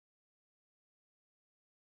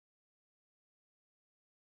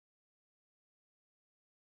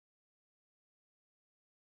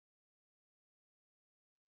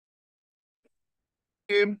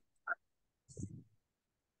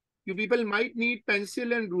you people might need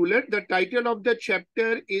pencil and ruler. The title of the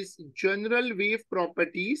chapter is General Wave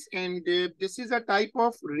Properties, and this is a type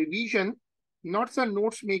of revision, not a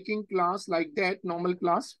notes making class like that, normal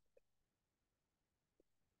class.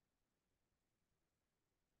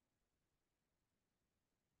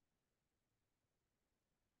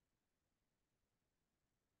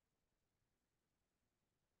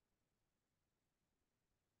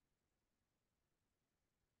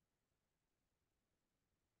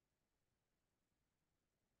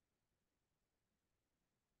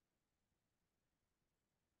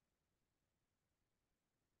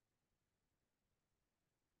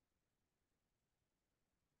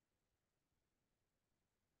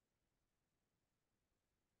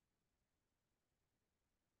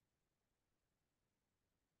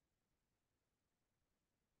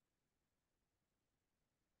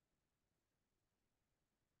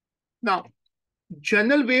 Now,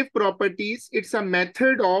 general wave properties, it's a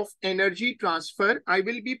method of energy transfer. I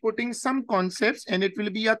will be putting some concepts and it will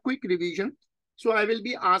be a quick revision. So I will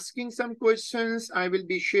be asking some questions. I will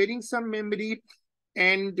be sharing some memory.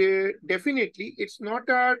 And definitely, it's not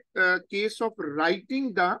a case of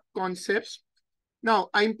writing the concepts. Now,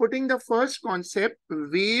 I'm putting the first concept.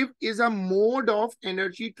 Wave is a mode of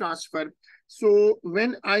energy transfer. So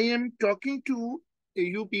when I am talking to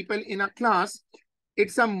you people in a class,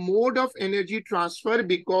 it's a mode of energy transfer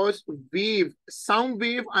because wave, sound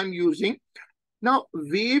wave I'm using. Now,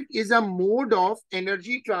 wave is a mode of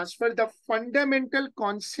energy transfer. The fundamental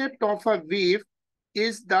concept of a wave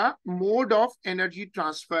is the mode of energy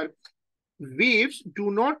transfer. Waves do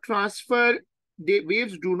not transfer,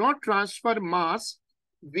 waves do not transfer mass.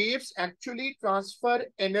 Waves actually transfer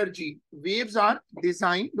energy. Waves are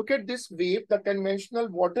designed, look at this wave, the conventional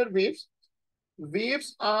water waves.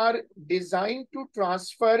 Waves are designed to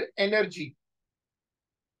transfer energy.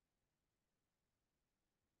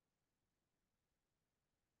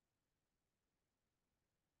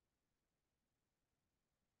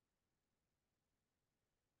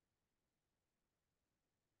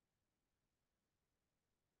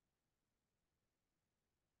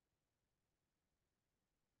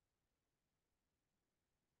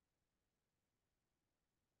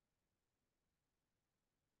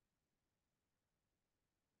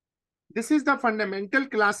 This is the fundamental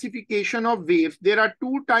classification of waves. There are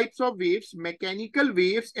two types of waves, mechanical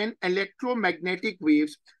waves and electromagnetic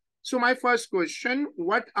waves. So my first question,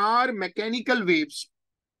 what are mechanical waves?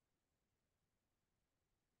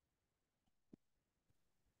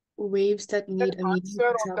 Waves that need a medium Answer to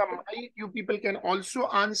on travel. the mic. You people can also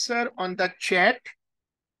answer on the chat.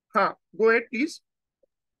 Huh. Go ahead, please.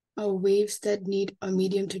 Waves that need a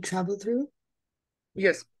medium to travel through.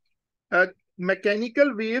 Yes.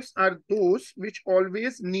 Mechanical waves are those which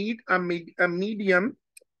always need a medium,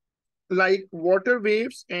 like water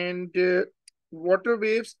waves, and water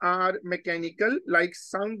waves are mechanical, like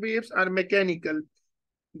sound waves are mechanical.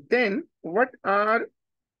 Then what are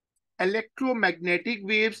electromagnetic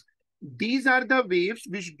waves? These are the waves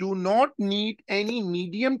which do not need any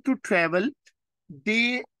medium to travel.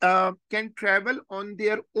 They can travel on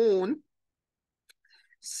their own.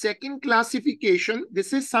 Second classification,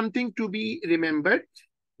 this is something to be remembered.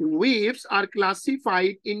 Waves are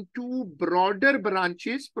classified into broader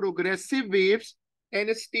branches, progressive waves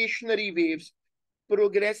and stationary waves.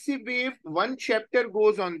 Progressive wave, one chapter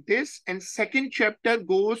goes on this and second chapter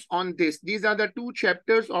goes on this. These are the two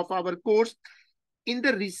chapters of our course. In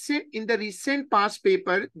the recent past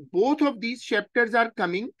paper, both of these chapters are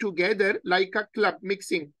coming together like a club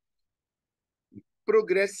mixing.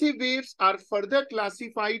 Progressive waves are further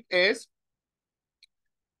classified as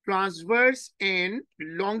transverse and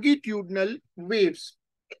longitudinal waves.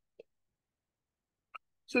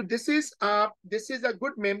 So this is a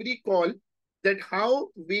good memory call that how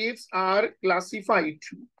waves are classified.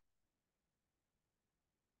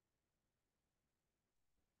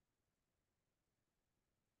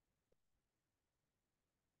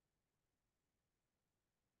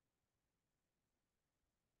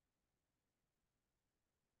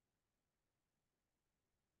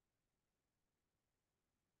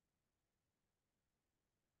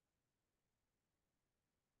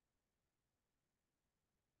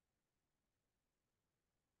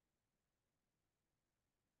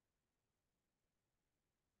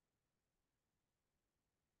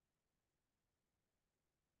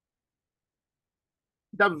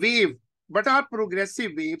 The wave, what are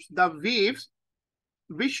progressive waves? The waves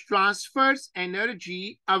which transfers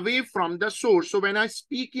energy away from the source. So when I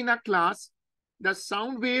speak in a class, the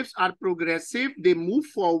sound waves are progressive. They move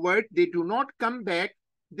forward. They do not come back.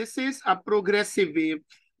 This is a progressive wave.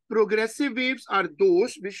 progressive waves are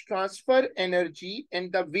those which transfer energy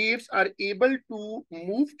and the waves are able to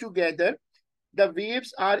move together. The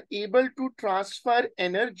waves are able to transfer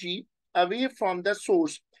energy away from the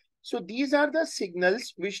source. So these are the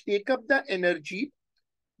signals which take up the energy.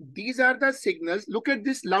 These are the signals. Look at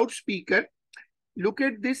this loudspeaker. Look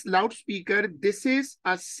at this loudspeaker. This is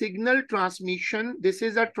a signal transmission. This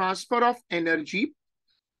is a transfer of energy.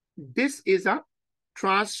 This is a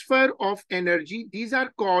transfer of energy. These are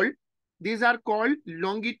called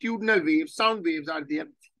longitudinal waves. Sound waves are there.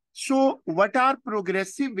 So what are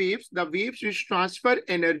progressive waves? The waves which transfer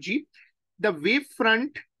energy. The wave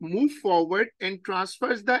front move forward and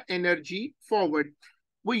transfers the energy forward.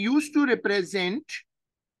 We used to represent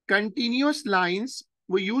continuous lines.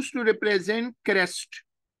 We used to represent crest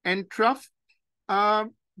and trough.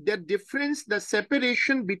 The difference, the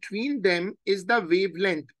separation between them is the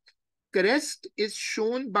wavelength. Crest is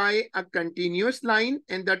shown by a continuous line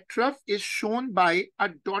and the trough is shown by a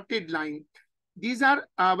dotted line. These are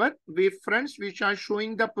our wave fronts which are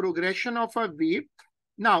showing the progression of a wave.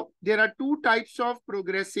 Now, there are two types of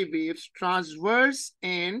progressive waves, transverse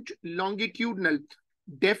and longitudinal.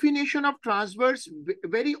 Definition of transverse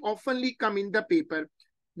very oftenly come in the paper.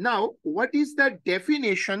 Now, what is the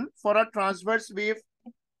definition for a transverse wave?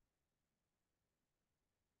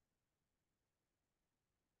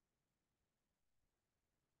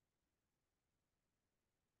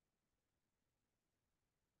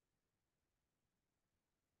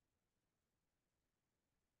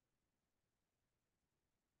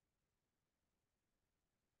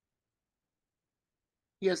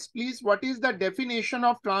 Yes, please. What is the definition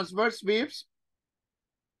of transverse waves?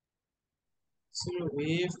 So a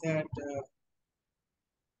wave that the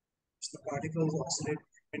particles oscillate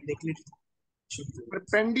perpendicularly.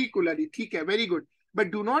 Perpendicularly. ठीक है, very good.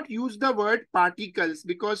 But do not use the word particles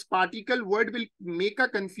because particle word will make a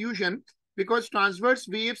confusion because transverse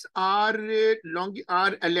waves are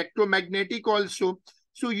are electromagnetic also.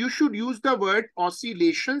 So you should use the word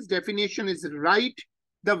oscillations. Definition is right.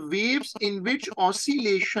 The waves in which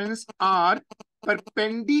oscillations are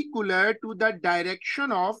perpendicular to the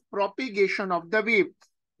direction of propagation of the wave.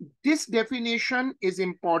 This definition is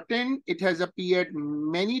important. It has appeared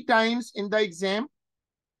many times in the exam.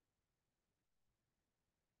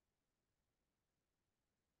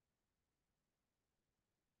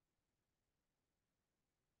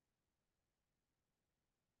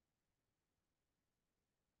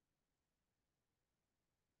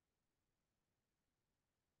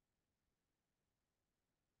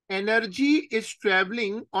 Energy is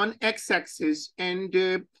traveling on x-axis and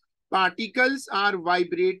particles are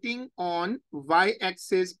vibrating on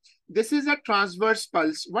y-axis. This is a transverse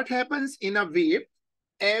pulse. What happens in a wave?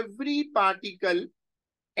 Every particle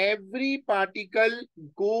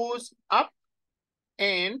goes up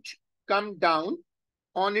and come down.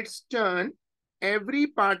 On its turn, every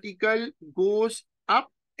particle goes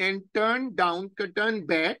up and turn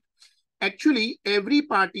back. Actually, every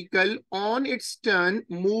particle on its turn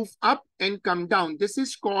move up and come down. This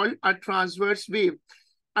is called a transverse wave.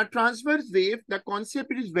 A transverse wave, the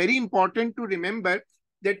concept is very important to remember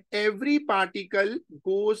that every particle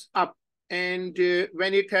goes up and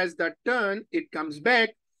when it has the turn, it comes back.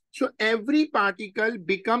 So every particle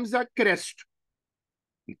becomes a crest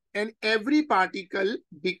and every particle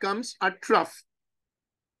becomes a trough.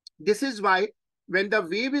 This is why when the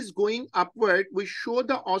wave is going upward, we show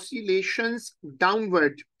the oscillations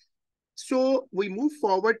downward. So we move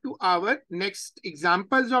forward to our next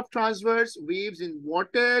examples of transverse waves in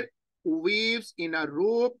water, waves in a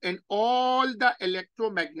rope, and all the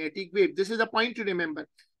electromagnetic waves. This is a point to remember.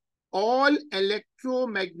 All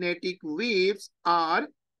electromagnetic waves are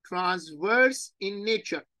transverse in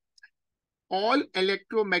nature. All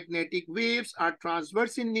electromagnetic waves are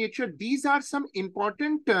transverse in nature. These are some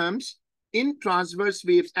important terms in transverse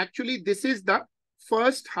waves. Actually, this is the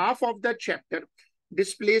first half of the chapter.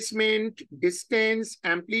 Displacement, distance,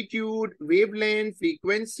 amplitude, wavelength,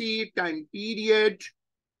 frequency, time period,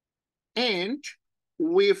 and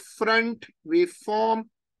wavefront, waveform,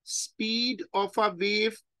 speed of a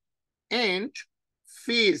wave, and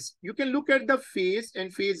phase. You can look at the phase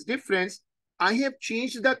and phase difference. I have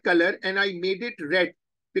changed the color and I made it red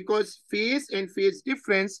because phase and phase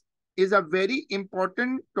difference is a very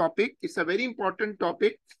important topic. It's a very important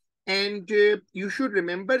topic. And you should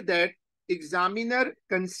remember that examiner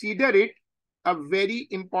consider it a very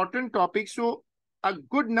important topic. So a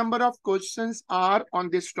good number of questions are on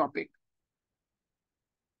this topic.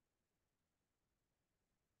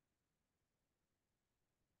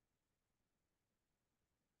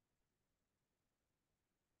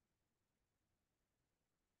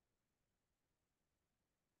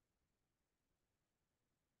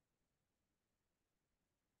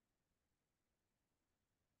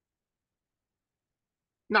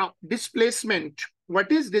 Now, displacement.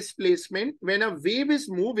 What is displacement? When a wave is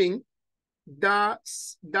moving, the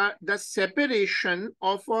separation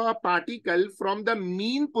of a particle from the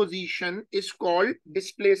mean position is called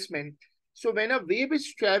displacement. So when a wave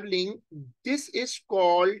is traveling, this is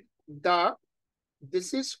called the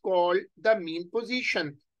mean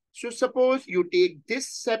position. So suppose you take this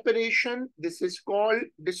separation, this is called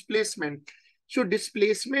displacement. So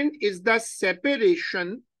displacement is the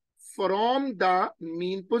separation from the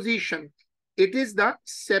mean position. It is the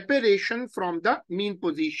separation from the mean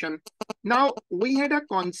position. Now, we had a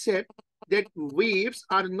concept that waves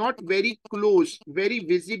are not very close, very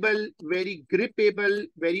visible, very grippable,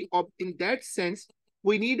 in that sense,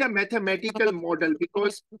 we need a mathematical model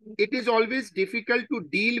because it is always difficult to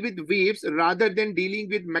deal with waves rather than dealing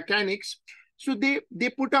with mechanics. So they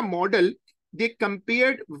put a model, they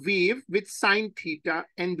compared wave with sine theta.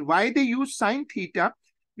 And why they use sine theta?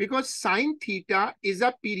 Because sine theta is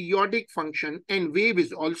a periodic function and wave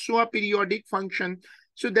is also a periodic function.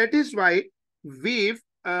 So that is why wave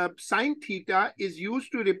sine theta is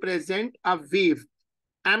used to represent a wave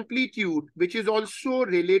amplitude, which is also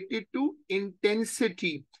related to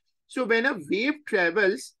intensity. So when a wave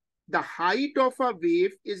travels, the height of a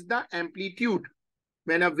wave is the amplitude.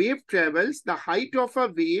 When a wave travels, the height of a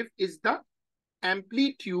wave is the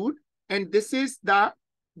amplitude, and this is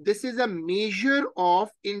a measure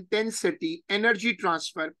of intensity, energy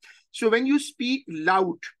transfer. So when you speak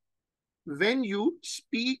loud,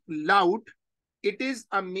 it is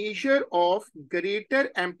a measure of greater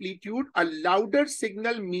amplitude. A louder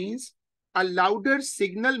signal means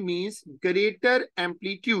greater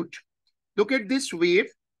amplitude. Look at this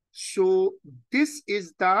wave. So this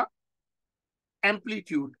is the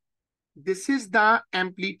amplitude. This is the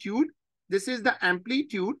amplitude. This is the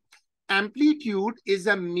amplitude. Amplitude is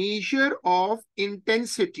a measure of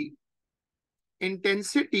intensity.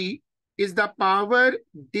 Intensity is the power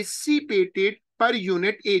dissipated per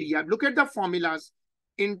unit area. Look at the formulas.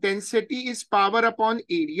 Intensity is power upon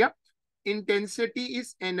area. Intensity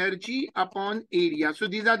is energy upon area. So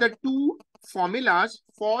these are the two formulas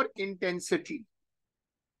for intensity.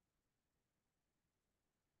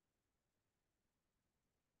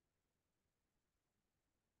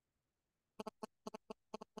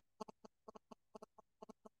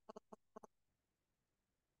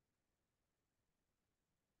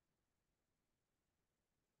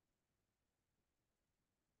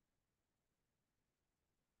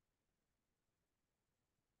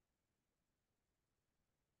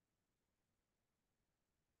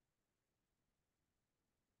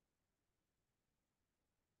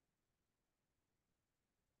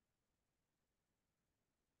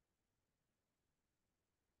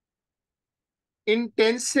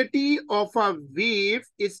 Intensity of a wave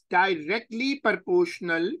is directly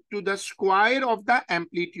proportional to the square of the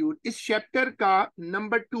amplitude. इस chapter का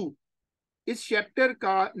number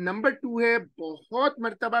 2 है. बहुत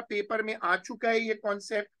मर्तबा paper में आ चुका है ये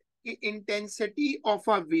concept कि intensity of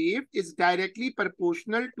a wave is directly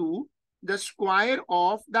proportional to the square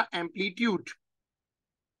of the amplitude.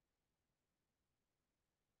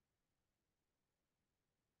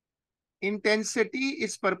 Intensity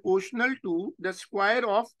is proportional to the square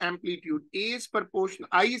of amplitude.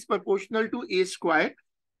 I is proportional to A square.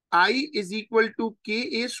 I is equal to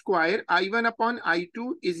Ka square. I1 upon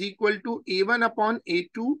I2 is equal to A1 upon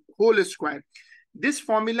A2 whole square. This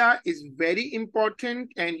formula is very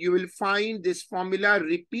important and you will find this formula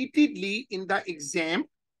repeatedly in the exam.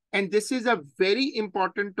 And this is a very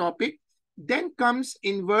important topic. Then comes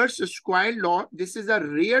inverse square law. This is a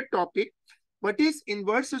rare topic. What is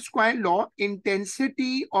inverse square law?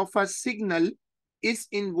 Intensity of a signal is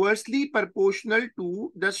inversely proportional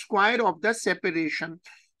to the square of the separation.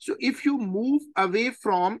 So if you move away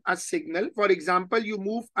from a signal, for example, you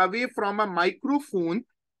move away from a microphone,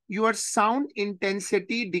 your sound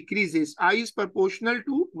intensity decreases. I is proportional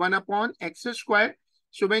to 1 upon x square.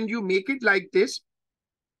 So when you make it like this,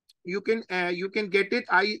 you can get it.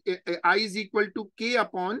 I is equal to k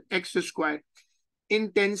upon x square.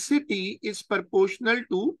 Intensity is proportional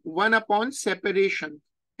to 1 upon separation,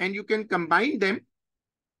 and you can combine them.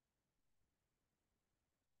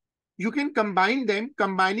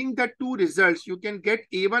 Combining the two results, you can get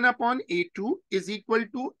A1 upon A2 is equal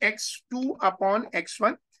to X2 upon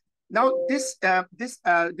X1. Now, this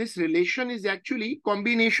relation is actually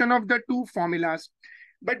combination of the two formulas,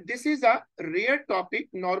 but this is a rare topic.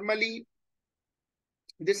 Normally,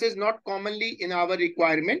 this is not commonly in our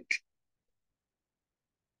requirement.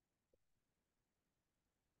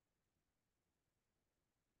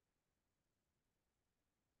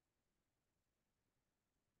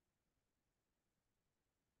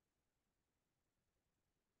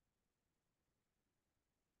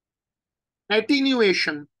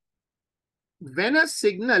 Attenuation. When a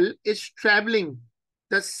signal is traveling,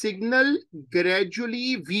 the signal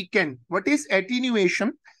gradually weaken. What is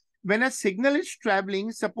attenuation? When a signal is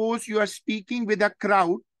traveling, suppose you are speaking with a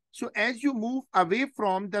crowd, so as you move away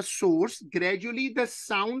from the source, gradually the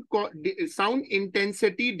sound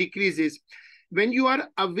intensity decreases. When you are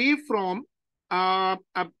away from a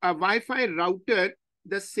Wi-Fi router,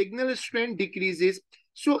 the signal strength decreases.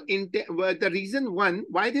 So the reason one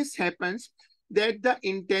why this happens, that the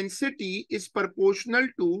intensity is proportional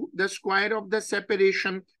to the square of the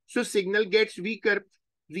separation. So signal gets weaker.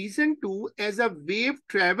 Reason two, as a wave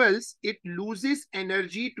travels, it loses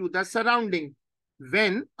energy to the surrounding.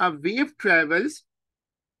 When a wave travels,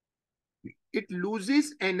 it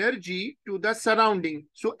loses energy to the surrounding.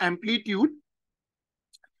 So amplitude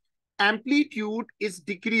is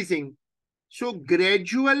decreasing. So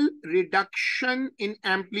gradual reduction in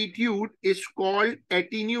amplitude is called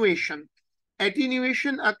attenuation.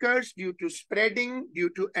 Attenuation occurs due to spreading, due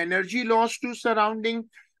to energy loss to surrounding.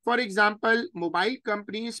 For example, mobile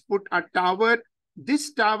companies put a tower.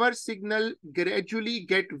 This tower signal gradually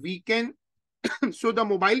get weakened. So the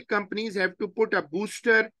mobile companies have to put a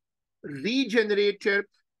booster, regenerator,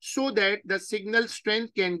 so that the signal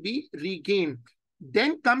strength can be regained.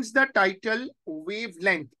 Then comes the title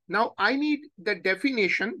wavelength. Now I need the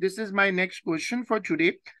definition. This is my next question for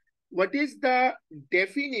today. What is the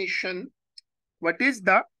definition? What is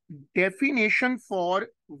the definition for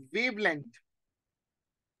wavelength?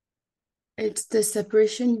 It's the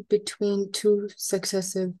separation between two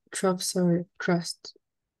successive troughs or crusts.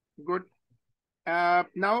 Good.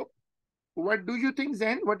 Now, what do you think,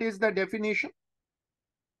 Zen? What is the definition?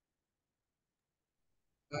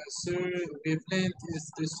 Sir, wavelength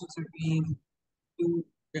is distance between two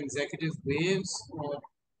consecutive waves or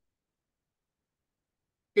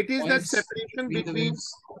It is the points separation between the between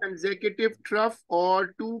waves. consecutive trough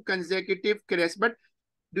or two consecutive crests. But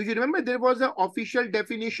do you remember there was an official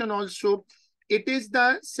definition also? It is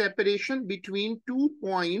the separation between 2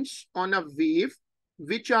 points on a wave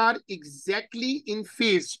which are exactly in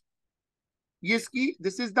phase. Yes,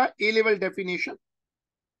 this is the A-level definition.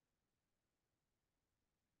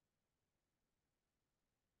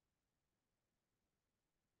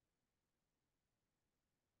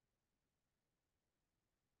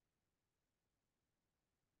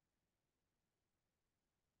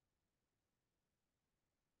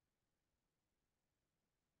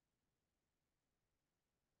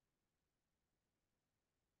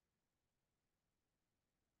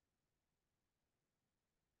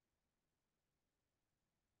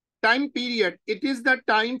 Time period. It is the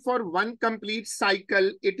time for one complete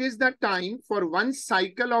cycle. It is the time for one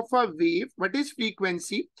cycle of a wave. What is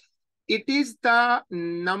frequency? It is the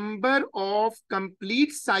number of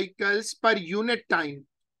complete cycles per unit time.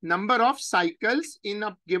 Number of cycles in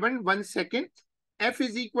a given 1 second. F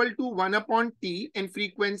is equal to 1 upon T, and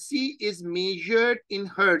frequency is measured in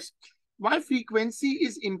hertz. Why frequency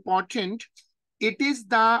is important? It is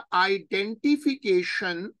the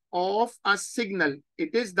identification of a signal.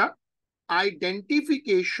 It is the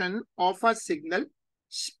identification of a signal.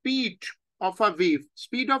 Speed of a wave.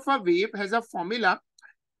 Speed of a wave has a formula.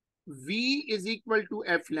 V is equal to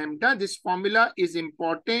F lambda. This formula is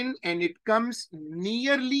important and it comes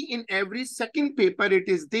nearly in every second paper. It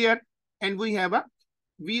is there, and we have a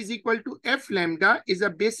V is equal to F lambda is a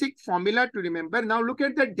basic formula to remember. Now look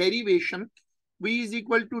at the derivation. V is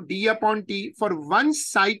equal to D upon T. For one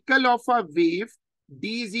cycle of a wave,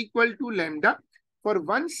 D is equal to lambda. For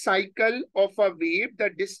one cycle of a wave, the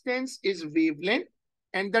distance is wavelength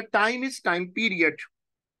and the time is time period.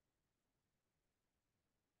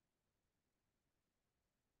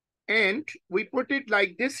 And we put it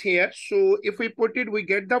like this here. So if we put it, we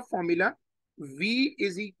get the formula. V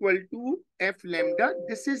is equal to F lambda.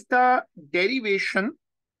 This is the derivation.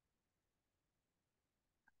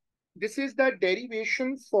 This is the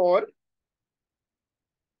derivation for,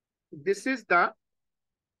 this is the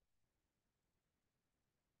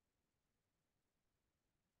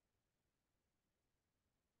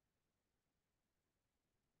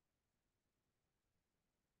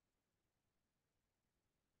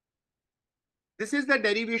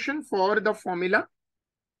derivation for the formula.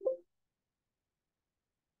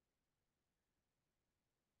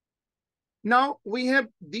 Now we have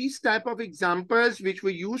these type of examples which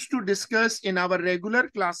we used to discuss in our regular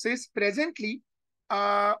classes. Presently,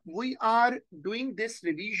 we are doing this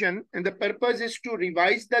revision, and the purpose is to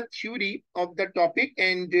revise the theory of the topic.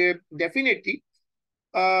 And definitely,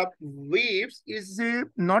 waves is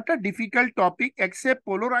not a difficult topic except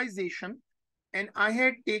polarization. And I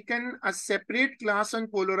had taken a separate class on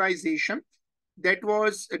polarization. that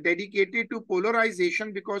was dedicated to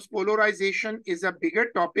polarization because polarization is a bigger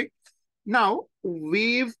topic. Now,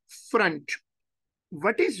 wave front.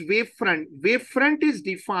 What is wave front? Wave front is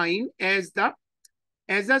defined as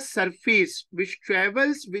a surface which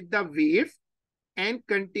travels with the wave and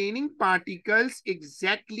containing particles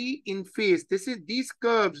exactly in phase. These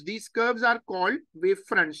curves. These curves are called wave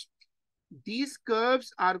fronts. These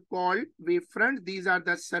curves are called wavefront. These are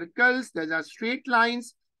the circles. These are straight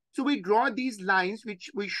lines. So we draw these lines which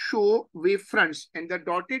we show wavefronts, and the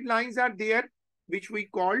dotted lines are there which we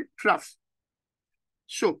call trough.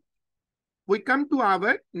 So we come to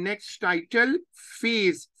our next title,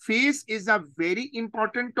 phase. Phase is a very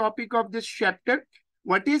important topic of this chapter.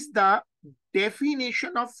 What is the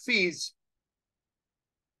definition of phase?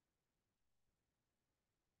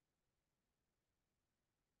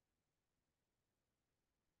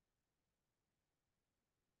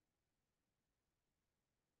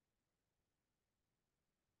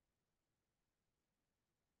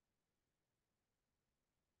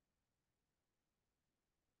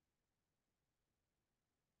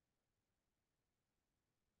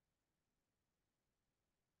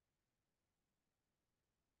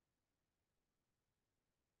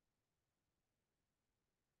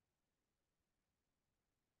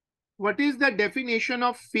 What is the definition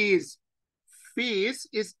of phase? Phase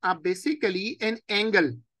is basically an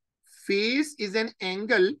angle. Phase is an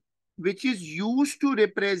angle which is used to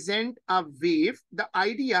represent a wave. The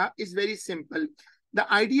idea is very simple.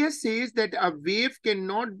 The idea says that a wave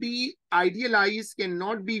cannot be idealized,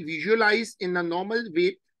 cannot be visualized in a normal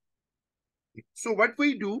way. So what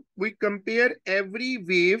we do, we compare every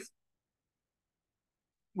wave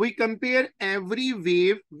with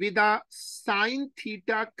a sine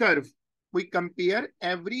theta curve. We compare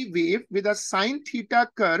every wave with a sine theta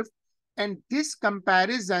curve, and this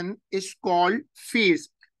comparison is called phase.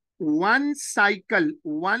 One cycle,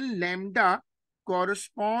 one lambda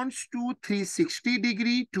corresponds to 360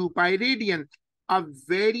 degree 2 pi radian. A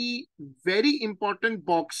very, very important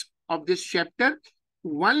box of this chapter.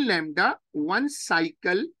 One lambda, one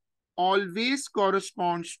cycle always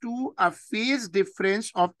corresponds to a phase difference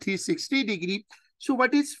of 360 degree. So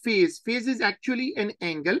what is phase? Phase is actually an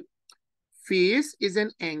angle. Phase is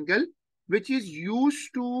an angle which is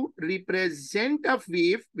used to represent a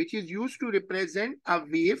wave,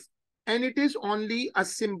 and it is only a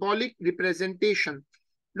symbolic representation.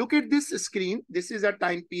 Look at this screen. This is a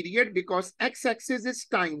time period because x-axis is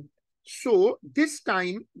time. So this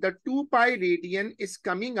time, the 2 pi radian is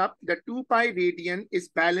coming up. The 2 pi radian is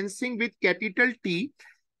balancing with capital T,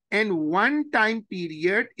 and one time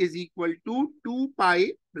period is equal to 2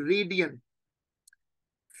 pi radian.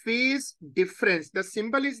 Phase difference, the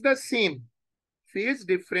symbol is the same. Phase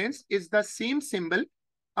difference is the same symbol,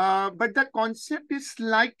 but the concept is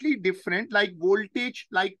slightly different, like voltage,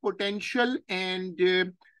 like potential and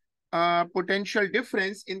potential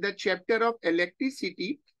difference in the chapter of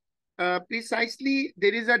electricity. Precisely,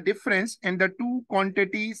 there is a difference, and the two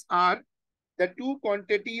quantities are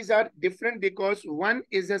different because one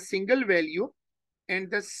is a single value and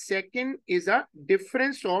the second is a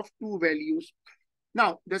difference of two values.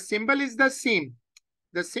 Now, the symbol is the same.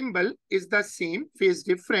 The symbol is the same, phase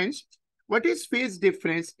difference. What is phase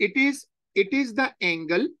difference? It is the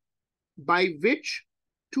angle by which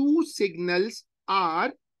two signals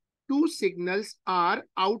are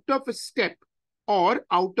out of step or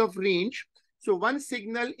out of range. So one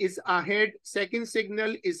signal is ahead, second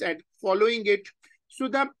signal is at following it. So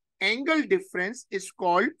the angle difference is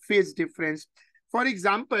called phase difference. For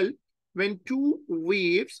example, when two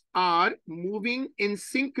waves are moving in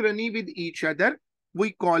synchrony with each other,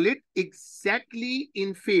 we call it exactly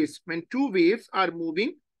in phase. When two waves are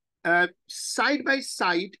moving side by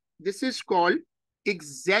side, this is called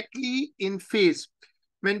exactly in phase.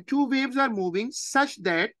 When two waves are moving such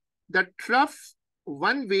that the trough,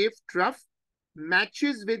 one wave trough,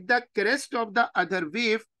 matches with the crest of the other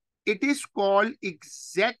wave, it is called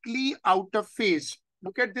exactly out of phase.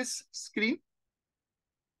 Look at this screen.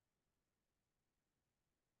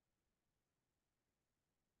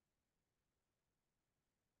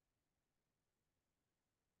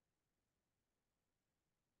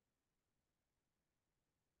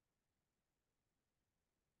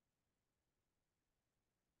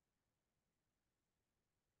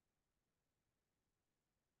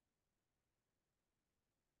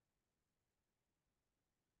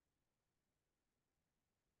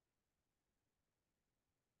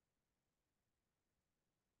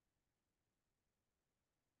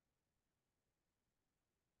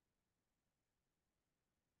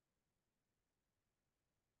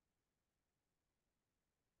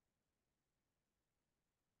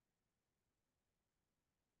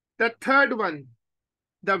 The third one,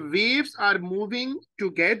 the waves are moving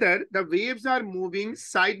together. The waves are moving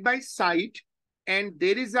side by side, and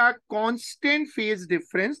there is a constant phase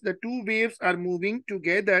difference. The two waves are moving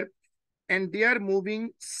together and they are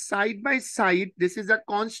moving side by side. This is a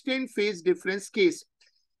constant phase difference case.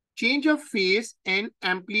 Change of phase and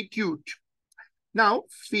amplitude. Now,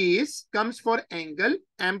 phase comes for angle.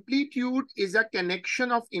 Amplitude is a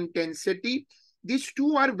connection of intensity. These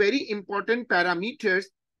two are very important parameters,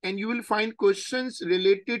 and you will find questions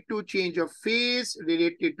related to change of phase,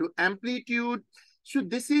 related to amplitude. So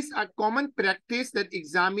this is a common practice that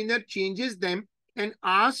examiner changes them and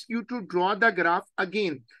asks you to draw the graph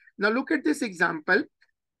again. Now look at this example.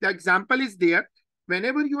 The example is there.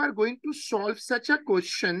 Whenever you are going to solve such a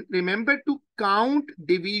question, remember to count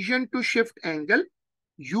division to shift angle.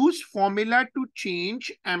 Use formula to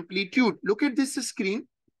change amplitude. Look at this screen.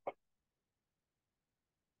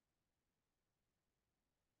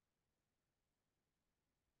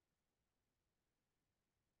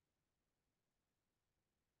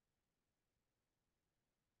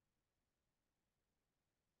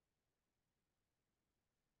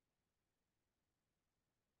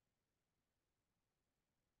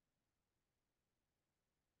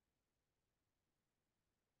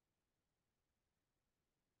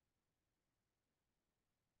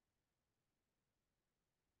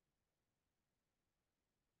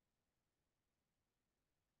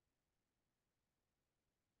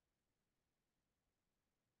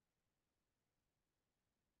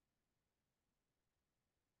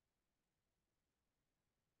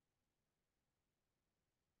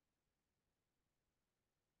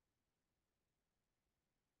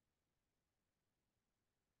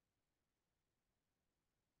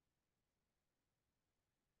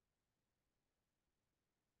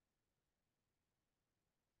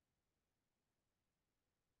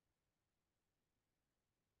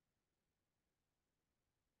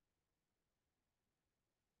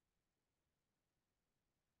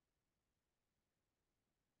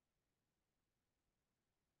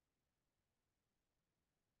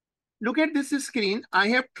 Look at this screen. I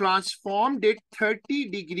have transformed it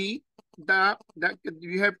 30-degree.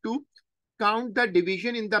 You have to count the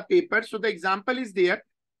division in the paper. So the example is there.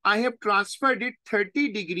 I have transferred it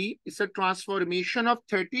 30-degree. It's a transformation of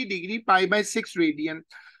 30-degree pi by 6 radian.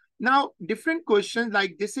 Now, different questions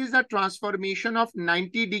like this is a transformation of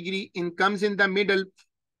 90-degree in comes in the middle.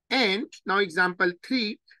 And now example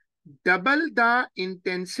 3, double the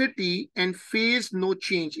intensity and phase no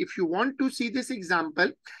change. If you want to see this example,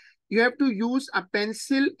 you have to use a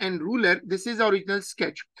pencil and ruler. This is original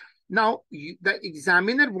sketch. Now, the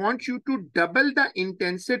examiner wants you to double the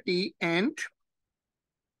intensity and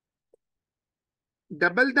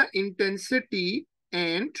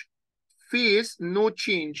phase no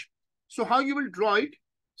change. So how you will draw it?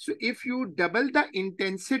 So if you double the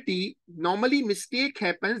intensity, normally mistake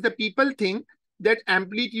happens. The people think that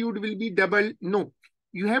amplitude will be double. No,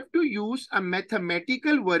 you have to use a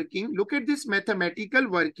mathematical working. Look at this mathematical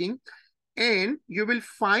working and you will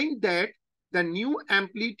find that the new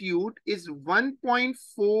amplitude is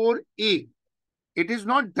 1.4a. It is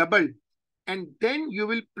not double. And then you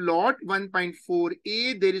will plot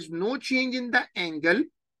 1.4a. There is no change in the angle.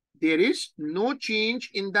 There is no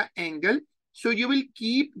change in the angle. So you will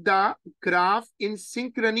keep the graph in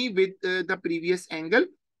synchrony with the previous angle,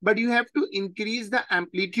 but you have to increase the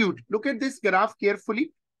amplitude. Look at this graph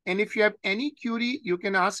carefully. And if you have any query, you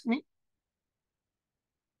can ask me.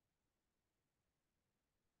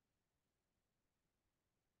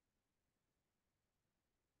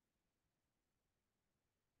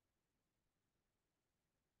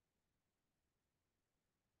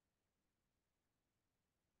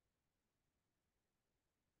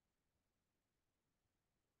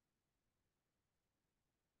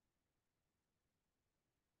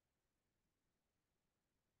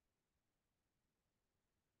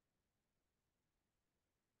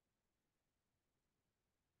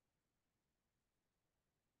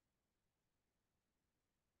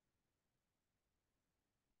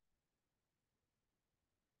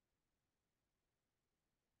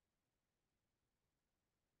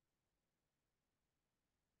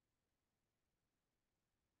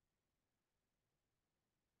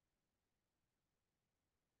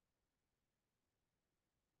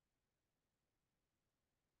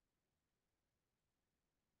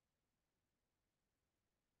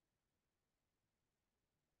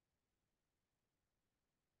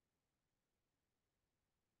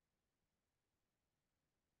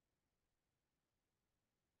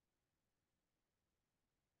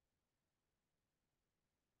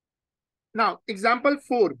 Now, example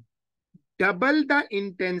 4. double the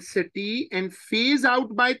intensity and phase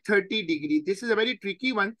out by 30 degree. This is a very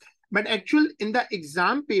tricky one, but actual in the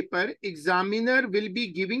exam paper, examiner will be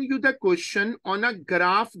giving you the question on a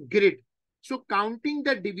graph grid. So counting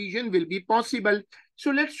the division will be possible. So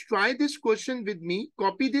let's try this question with me.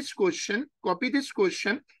 Copy this question,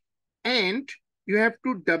 and you have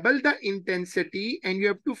to double the intensity and you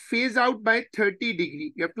have to phase out by 30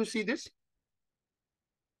 degree. You have to see this.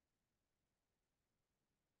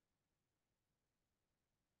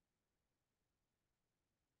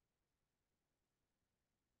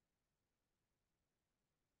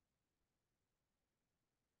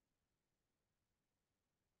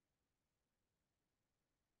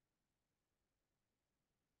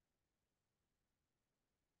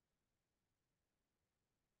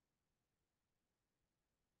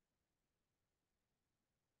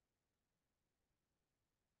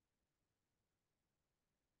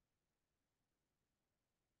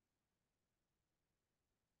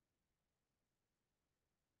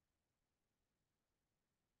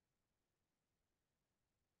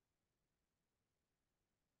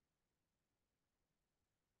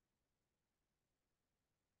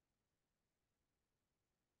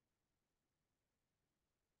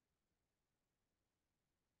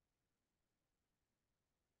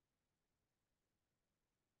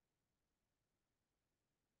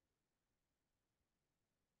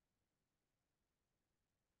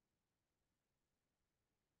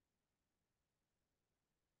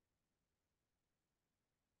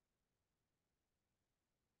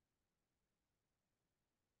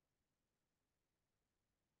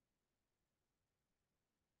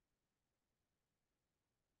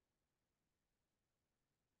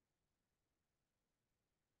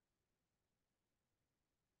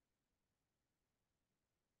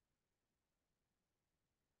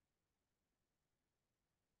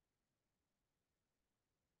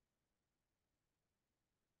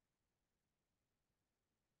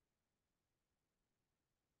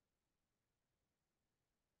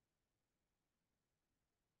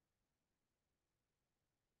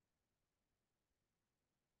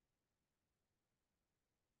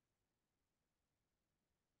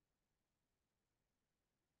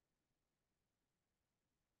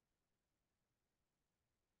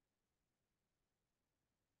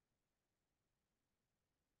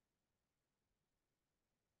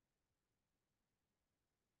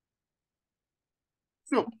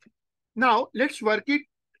 So now let's work it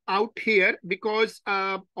out here because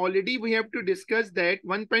already we have to discuss that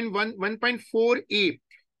 1.1, 1.4a.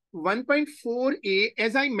 1.4a,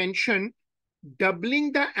 as I mentioned,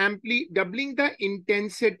 doubling the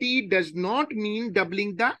intensity does not mean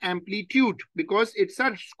doubling the amplitude because it's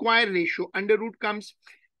a square ratio. Under root comes.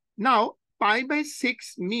 Now pi by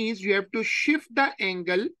 6 means you have to shift the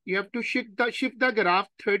angle, you have to shift the graph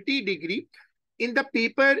 30 degree. In the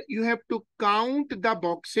paper, you have to count the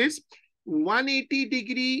boxes. 180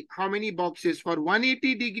 degree, how many boxes for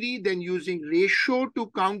 180 degree, then using ratio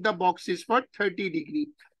to count the boxes for 30 degree.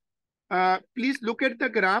 Please look at the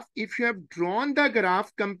graph. If you have drawn the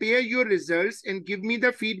graph, compare your results and give me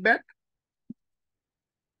the feedback.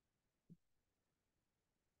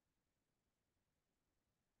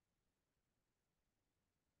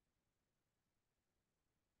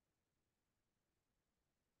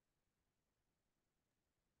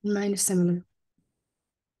 Mine is similar.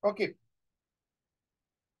 Okay.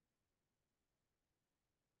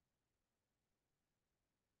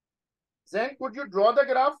 Then could you draw the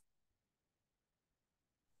graph?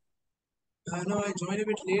 No, I joined a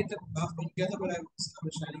bit late. Together, but I was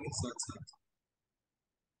shining in साथ.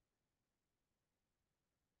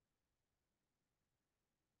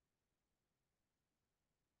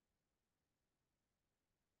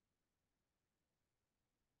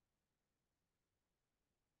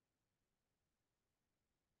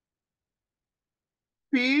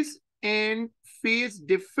 Phase and phase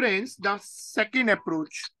difference, the second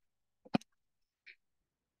approach.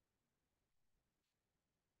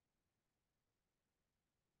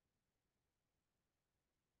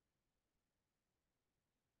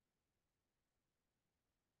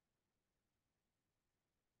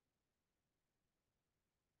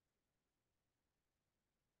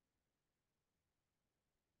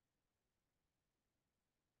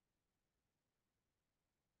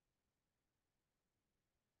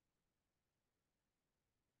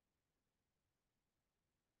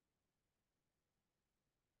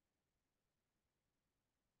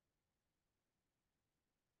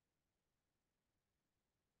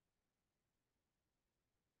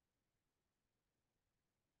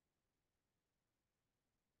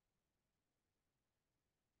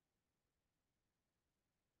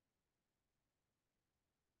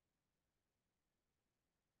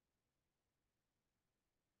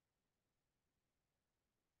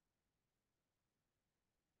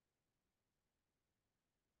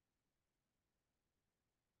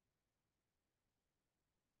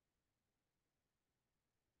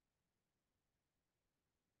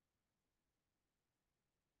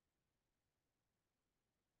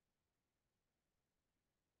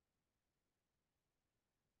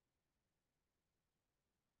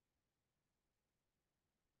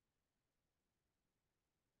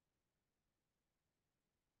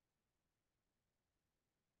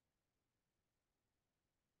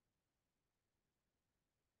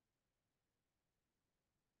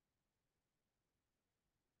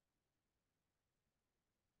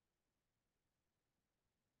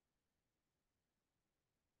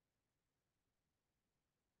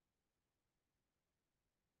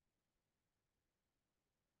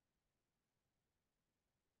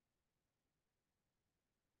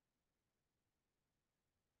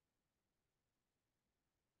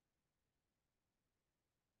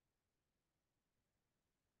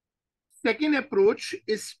 Second approach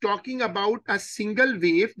is talking about a single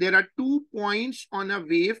wave. There are 2 points on a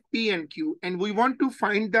wave P and Q, and we want to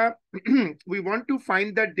find the we want to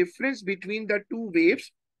find the difference between the two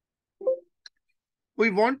waves.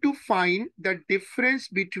 We want to find the difference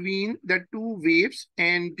between the two waves,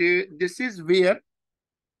 and this is where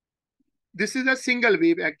this is a single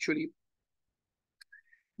wave actually.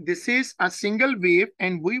 This is a single wave,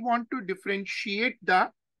 and we want to differentiate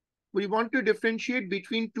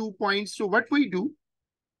between 2 points. So what we do,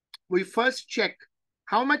 we first check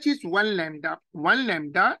how much is 1 lambda. 1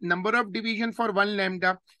 lambda, number of division for 1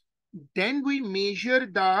 lambda. Then we measure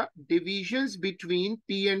the divisions between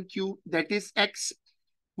P and Q, that is X.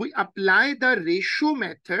 We apply the ratio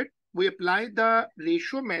method.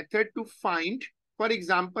 To find, for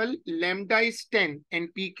example, lambda is 10 and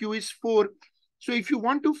PQ is 4. So if you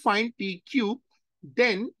want to find PQ,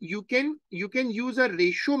 then you can use a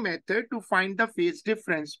ratio method to find the phase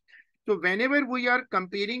difference. So whenever we are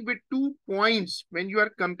comparing with 2 points,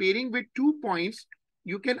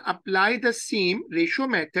 you can apply the same ratio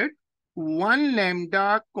method. 1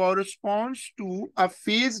 lambda corresponds to a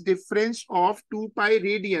phase difference of 2 pi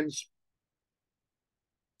radians.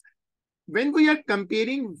 When we are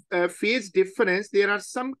comparing phase difference, there are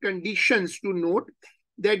some conditions to note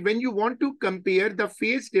that when you want to compare the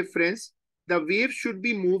phase difference, the waves should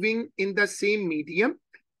be moving in the same medium.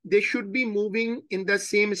 They should be moving in the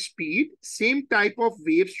same speed. Same type of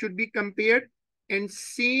waves should be compared, and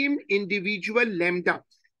same individual lambda.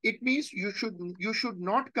 It means you should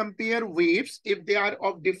not compare waves if they are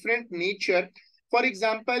of different nature. For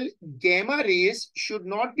example, gamma rays should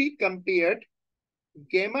not be compared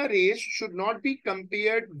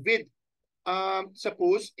with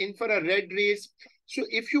suppose infrared rays. So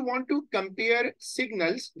if you want to compare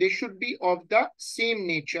signals, they should be of the same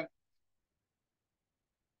nature.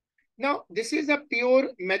 Now, this is a pure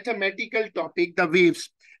mathematical topic, the waves.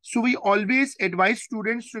 So we always advise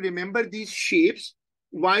students to remember these shapes.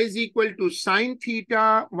 Y is equal to sine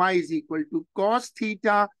theta, y is equal to cos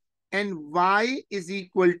theta, and y is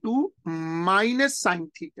equal to minus sine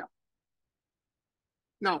theta.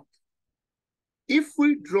 Now, if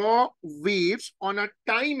we draw waves on a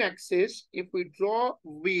time axis,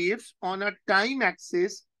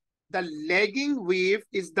 the lagging wave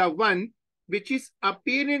is the one which is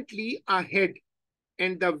apparently ahead,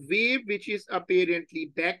 and the wave which is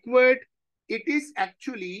apparently backward, it is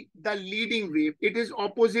actually the leading wave. It is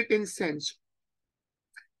opposite in sense.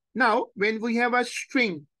 Now, when we have a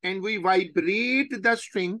string and we vibrate the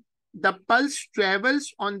string, the pulse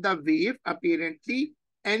travels on the wave apparently,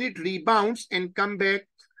 and it rebounds and come back.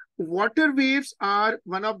 Water waves are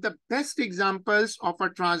one of the best examples of a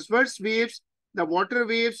transverse waves. The water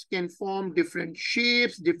waves can form different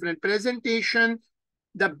shapes, different presentation.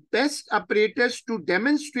 The best apparatus to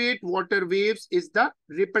demonstrate water waves is the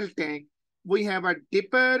ripple tank. We have a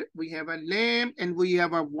dipper, we have a lamp, and we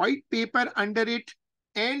have a white paper under it,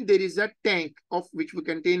 and there is a tank of which we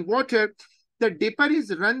contain water. The dipper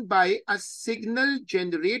is run by a signal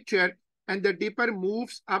generator, and the dipper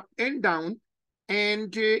moves up and down.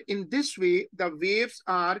 And in this way, the waves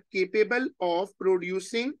are capable of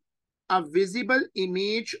producing a visible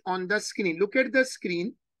image on the screen. Look at the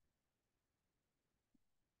screen.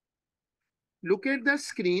 Look at the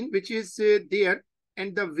screen, which is there,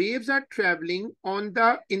 and the waves are traveling in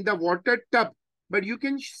the water tub, but you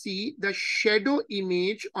can see the shadow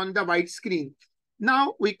image on the white screen.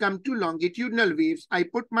 Now we come to longitudinal waves. I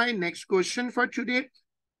put my next question for today.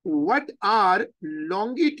 What are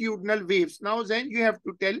longitudinal waves? Now, Zain, you have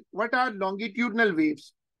to tell what are longitudinal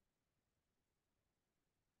waves.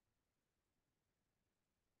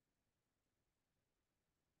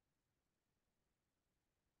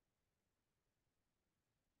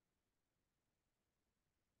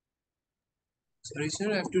 Sorry,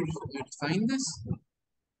 sir, I have to define this.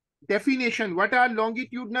 Definition, what are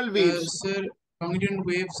longitudinal waves? Sir, longitudinal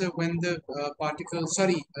waves are when the particles,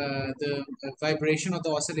 the vibration or the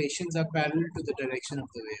oscillations are parallel to the direction of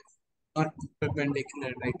the wave, not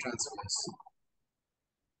perpendicular like transverse.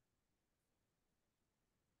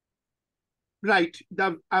 Right,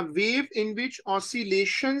 a wave in which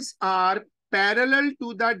oscillations are parallel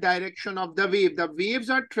to the direction of the wave. The waves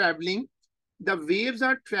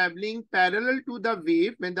are traveling parallel to the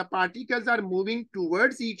wave. When the particles are moving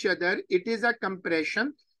towards each other, it is a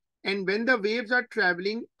compression. And when the waves are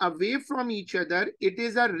traveling away from each other, it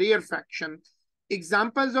is a rarefaction.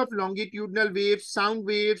 Examples of longitudinal waves: sound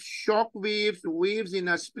waves, shock waves, waves in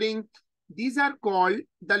a spring. These are called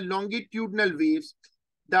the longitudinal waves.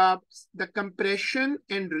 The compression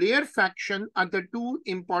and rarefaction are the two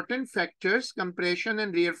important factors, compression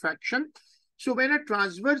and rarefaction. So when a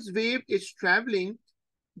transverse wave is traveling,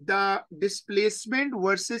 the displacement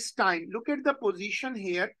versus time. Look at the position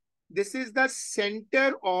here. This is the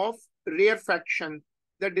center of rarefaction.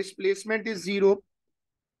 The displacement is 0.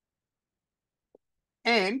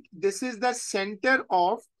 And this is the center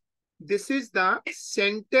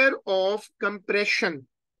of compression.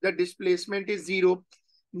 The displacement is 0.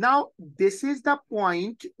 Now, this is the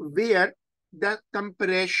point where the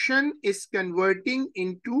compression is converting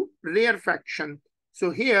into rarefaction.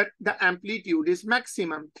 So here the amplitude is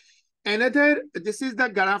maximum. This is the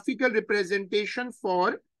graphical representation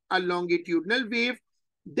for a longitudinal wave.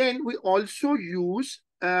 Then we also use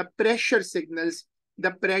pressure signals.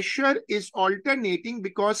 The pressure is alternating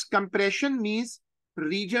because compression means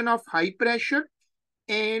region of high pressure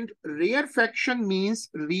and rarefaction means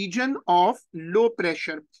region of low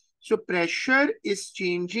pressure. So pressure is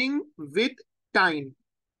changing with time.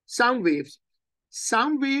 Sound waves.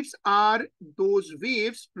 Sound waves are those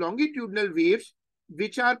waves, longitudinal waves,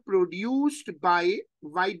 which are produced by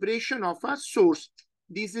vibration of a source.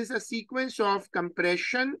 This is a sequence of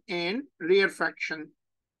compression and rarefaction.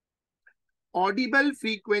 Audible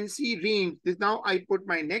frequency range. Now I put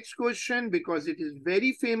my next question because it is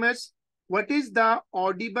very famous. What is the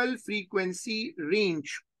audible frequency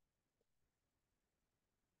range?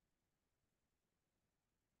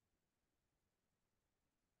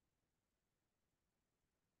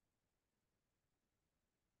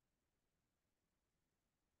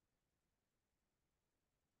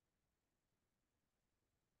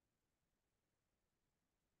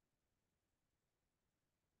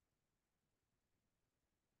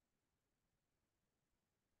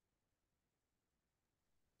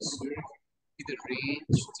 So the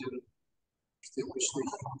range to which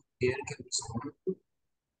the air can respond to.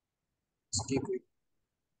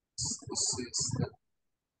 This is the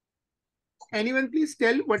Anyone please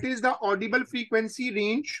tell what is the audible frequency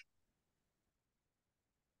range?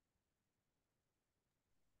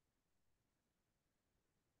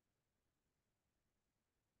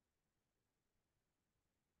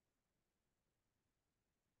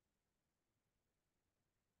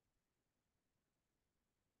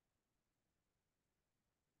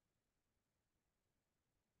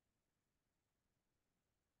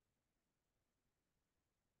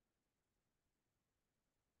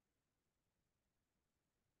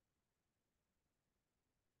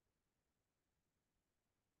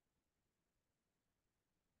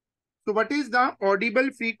 So what is the audible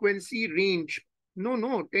frequency range? No,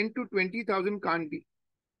 10 to 20,000 can't be.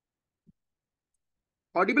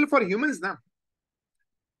 Audible for humans now.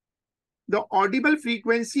 The audible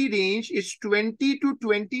frequency range is 20 to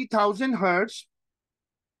 20,000 hertz.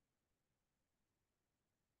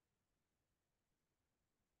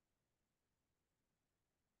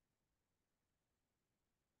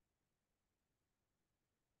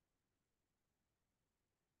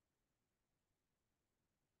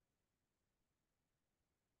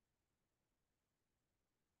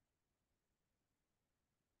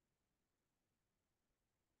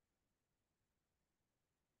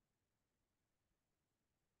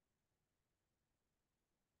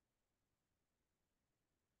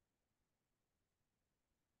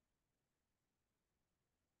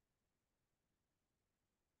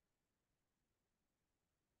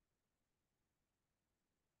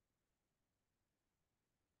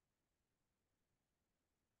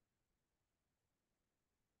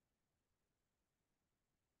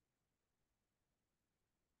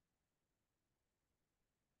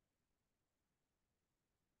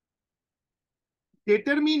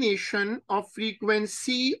 Determination of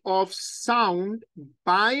frequency of sound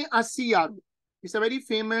by a CRO. It's a very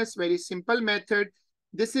famous, very simple method.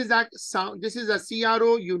 This is a sound. This is a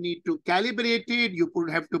CRO. You need to calibrate it. You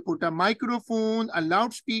have to put a microphone, a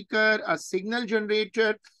loudspeaker, a signal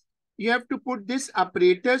generator. You have to put this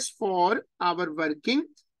apparatus for our working.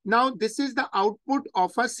 Now, this is the output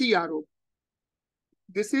of a CRO.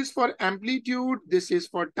 This is for amplitude. This is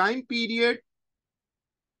for time period.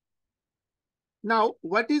 Now,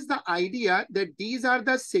 what is the idea that these are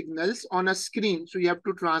the signals on a screen? So you have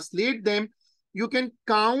to translate them. You can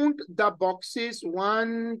count the boxes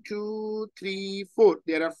 1, 2, 3, 4.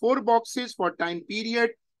 There are 4 boxes for time period.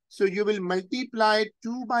 So you will multiply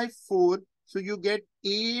 2 by 4. So you get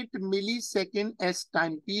 8 millisecond as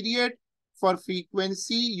time period. For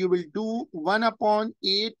frequency, you will do 1 upon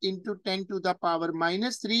 8 into 10 to the power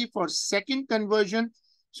minus 3 for second conversion.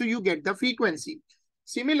 So you get the frequency.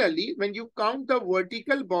 Similarly, when you count the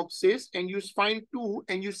vertical boxes and you find 2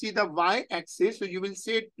 and you see the y-axis, so you will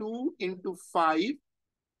say 2 into 5,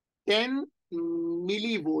 10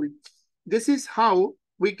 millivolt. This is how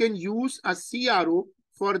we can use a CRO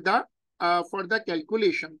for the for the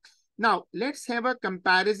calculation. Now, let's have a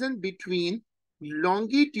comparison between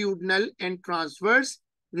longitudinal and transverse.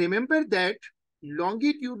 Remember that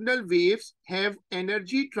longitudinal waves have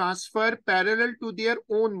energy transfer parallel to their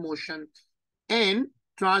own motion, and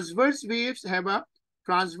transverse waves have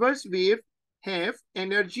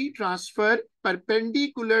energy transfer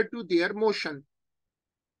perpendicular to their motion.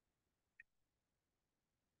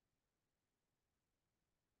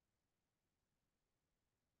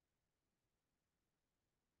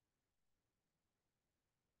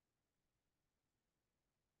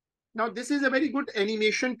 Now, this is a very good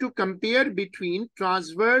animation to compare between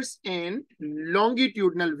transverse and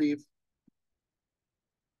longitudinal wave.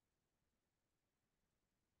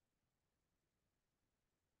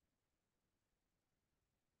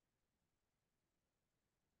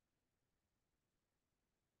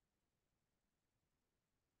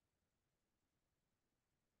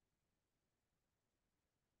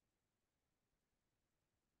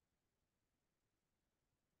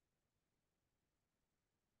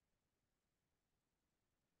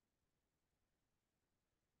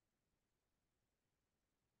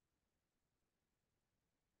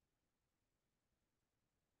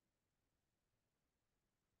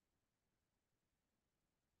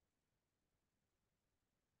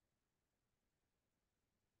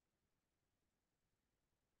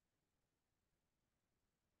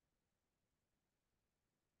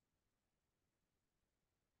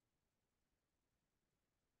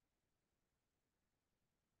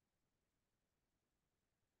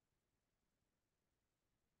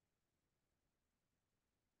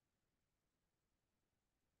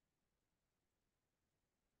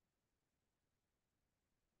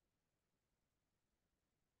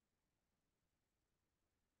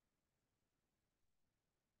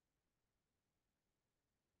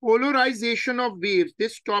 Polarization of waves.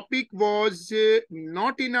 This topic was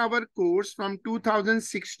not in our course from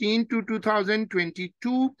 2016 to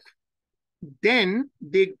 2022. Then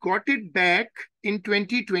they got it back in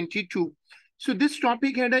 2022. So this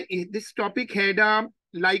topic had a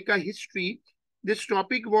like a history. This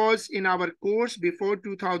topic was in our course before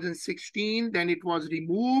 2016. Then it was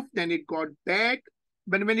removed. Then it got back.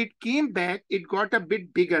 But when it came back, it got a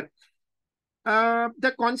bit bigger.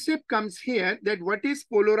 The concept comes here that what is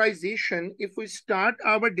polarization? If we start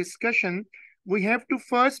our discussion, we have to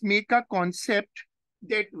first make a concept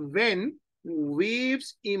that when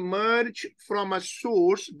waves emerge from a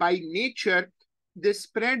source by nature, they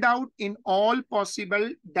spread out in all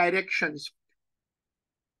possible directions.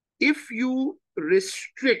 If you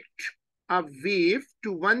restrict a wave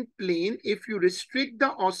to one plane, if you restrict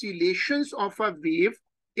the oscillations of a wave,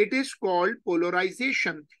 it is called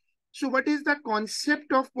polarization. So what is the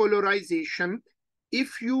concept of polarization?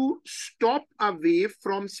 If you stop a wave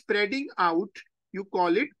from spreading out, you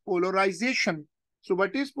call it polarization. So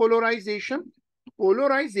what is polarization?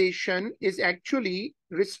 Polarization is actually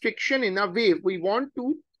restriction in a wave. We want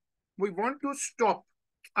to stop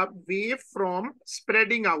a wave from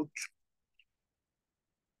spreading out.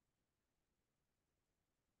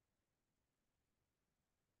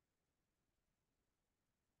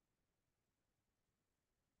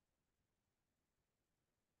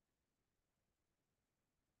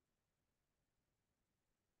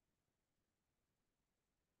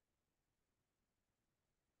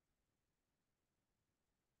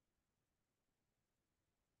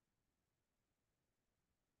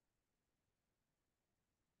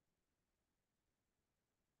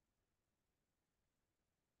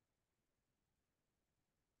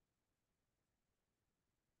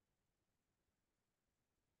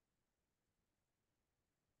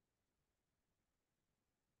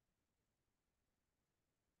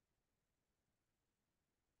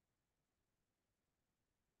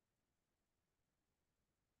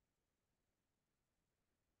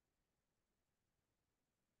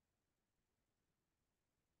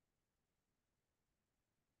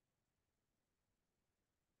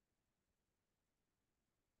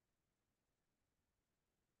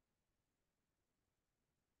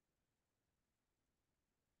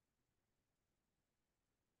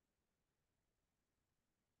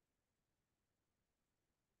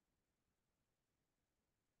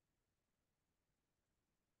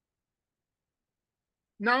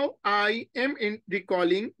 Now I am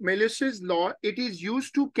recalling Melisse's law. It is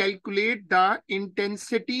used to calculate the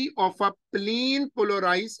intensity of a plane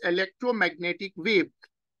polarized electromagnetic wave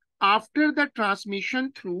after the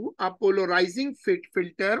transmission through a polarizing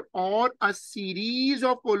filter or a series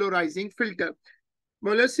of polarizing filter.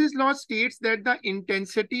 Melisse's law states that the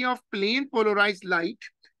intensity of plane polarized light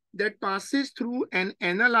that passes through an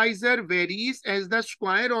analyzer varies as the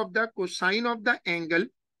square of the cosine of the angle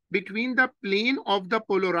between the plane of the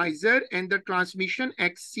polarizer and the transmission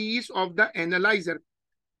axis of the analyzer.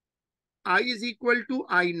 I is equal to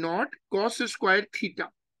I naught cos square theta.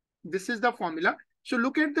 This is the formula. So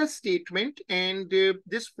look at the statement, and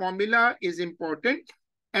this formula is important.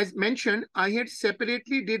 As mentioned, I had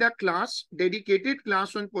separately did a class, dedicated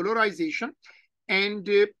class on polarization, and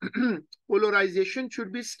polarization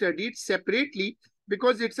should be studied separately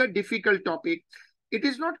because it's a difficult topic. It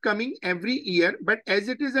is not coming every year, but as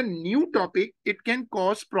it is a new topic, it can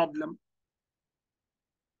cause problem.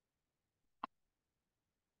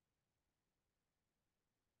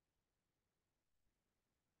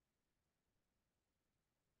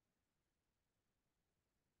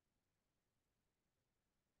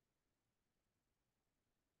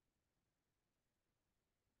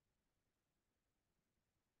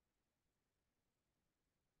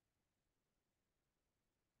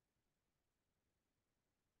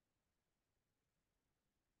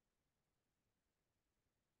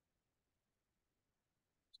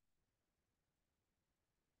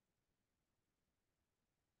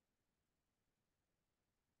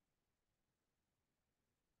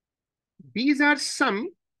 These are some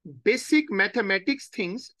basic mathematics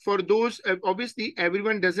things for those, obviously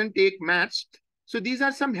everyone doesn't take maths. So these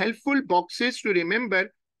are some helpful boxes to remember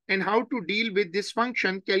and how to deal with this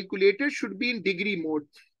function. Calculator should be in degree mode.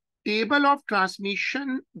 Table of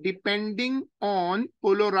transmission depending on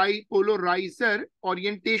polarizer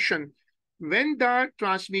orientation. When the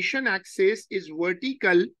transmission axis is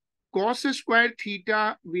vertical, cos square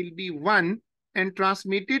theta will be 1 and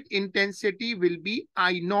transmitted intensity will be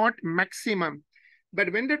I naught maximum.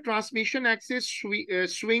 But when the transmission axis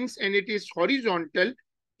swings and it is horizontal,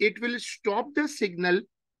 it will stop the signal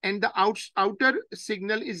and the outer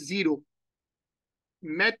signal is 0.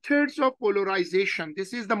 Methods of polarization.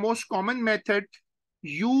 This is the most common method.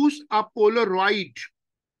 Use a Polaroid.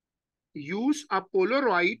 Use a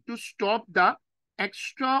Polaroid to stop the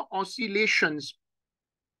extra oscillations.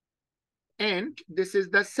 And this is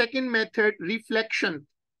the second method, reflection.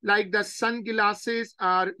 Like the sunglasses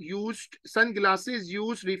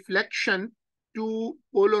use reflection to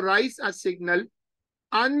polarize a signal.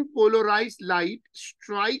 Unpolarized light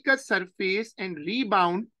strike a surface and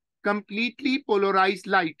rebound completely polarized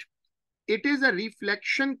light. It is a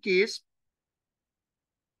reflection case.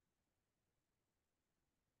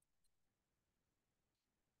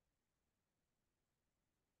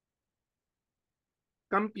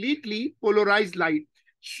 Completely polarized light.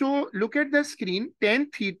 So look at the screen. Tan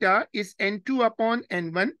theta is N2 upon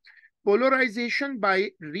N1. Polarization by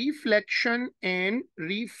reflection and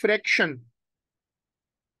refraction.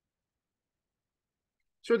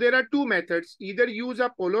 So there are two methods. Either use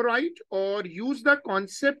a Polaroid or use the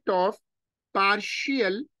concept of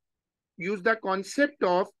partial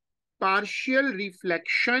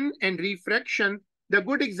reflection and refraction. The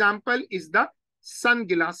good example is the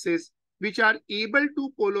sunglasses, which are able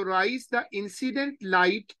to polarize the incident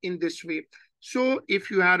light in this way. So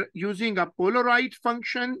if you are using a Polaroid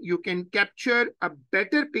function, you can capture a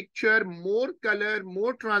better picture, more color,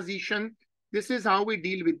 more transition. This is how we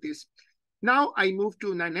deal with this. Now I move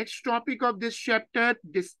to the next topic of this chapter.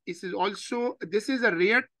 This is a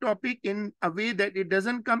rare topic in a way that it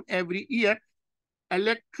doesn't come every year.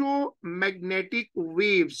 Electromagnetic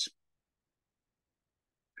waves.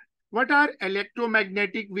 What are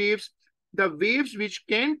electromagnetic waves? The waves which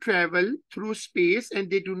can travel through space and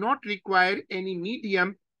they do not require any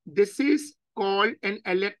medium. This is called an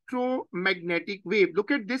electromagnetic wave. Look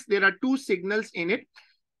at this. There are two signals in it.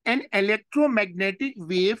 An electromagnetic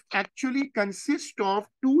wave actually consists of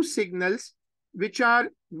two signals which are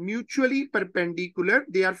mutually perpendicular.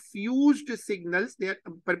 They are fused signals. They are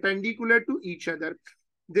perpendicular to each other.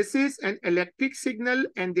 This is an electric signal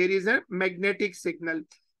and there is a magnetic signal.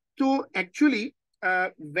 So actually,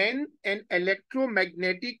 when an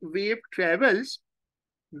electromagnetic wave travels,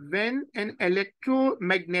 look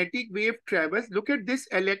at this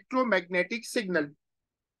electromagnetic signal.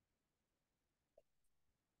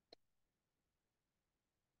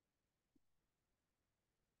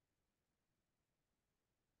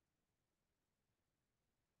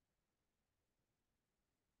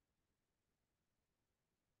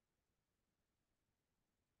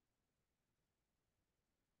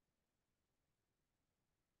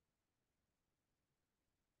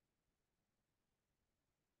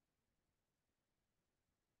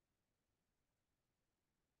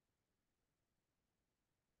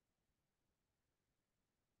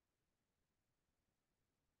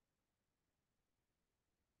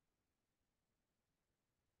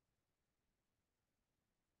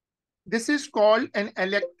 This is called an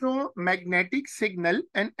electromagnetic signal.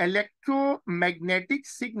 An electromagnetic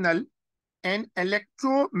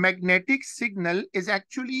signal is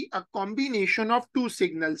actually a combination of two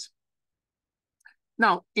signals.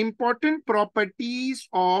 Now, important properties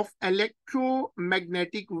of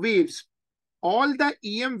electromagnetic waves. All the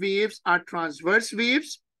EM waves are transverse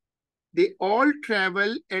waves. They all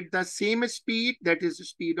travel at the same speed, that is the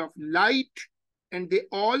speed of light, and they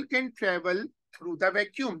all can travel through the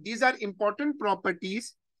vacuum. These are important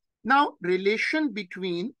properties. Now, relation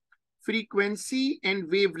between frequency and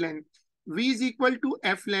wavelength. V is equal to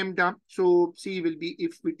F lambda. So C will be,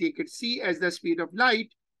 if we take it C as the speed of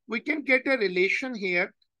light, we can get a relation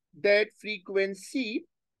here that frequency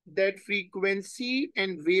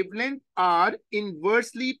and wavelength are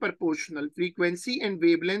inversely proportional. Frequency and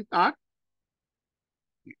wavelength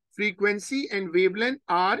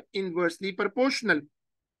are inversely proportional.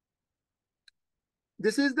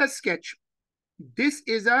 This is the sketch. This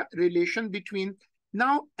is a relation between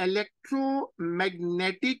now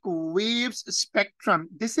electromagnetic waves spectrum.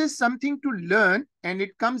 This is something to learn and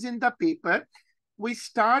it comes in the paper. We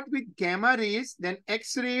start with gamma rays, then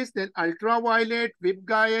X-rays, then ultraviolet,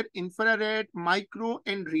 Weber, infrared, micro,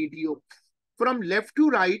 and radio. From left to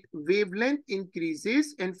right, wavelength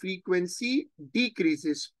increases and frequency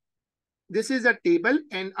decreases. This is a table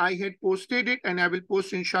and I had posted it and I will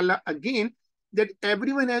post inshallah again that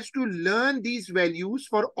everyone has to learn these values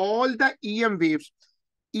for all the EM waves.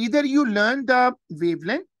 Either you learn the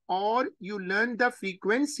wavelength or you learn the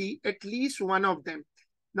frequency, at least one of them.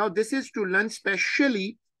 Now this is to learn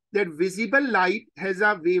specially that visible light has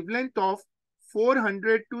a wavelength of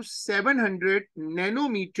 400 to 700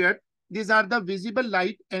 nanometer. These are the visible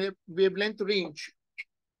light and wavelength range.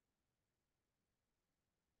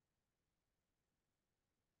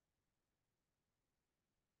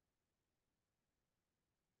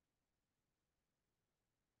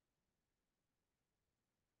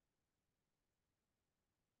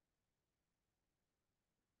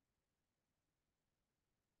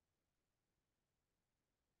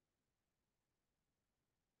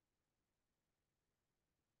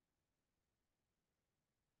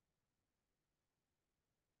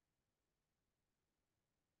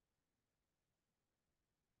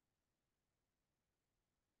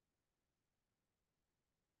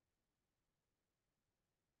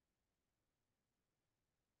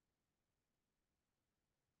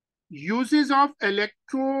 Uses of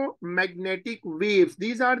electromagnetic waves.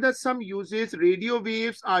 These are the some uses. Radio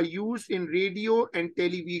waves are used in radio and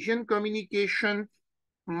television communication.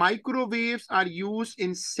 Microwaves are used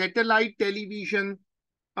in satellite television.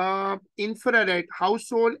 Infrared,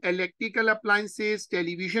 household electrical appliances,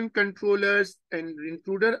 television controllers, and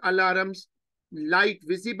intruder alarms. Light,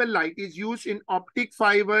 visible light is used in optic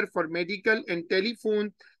fiber for medical and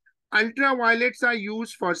telephone. Ultraviolets are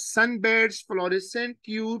used for sunbeds, fluorescent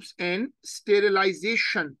tubes, and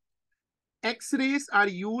sterilization. X-rays are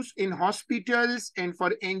used in hospitals and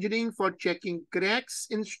for engineering for checking cracks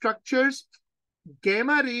in structures.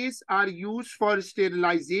 Gamma rays are used for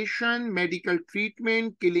sterilization, medical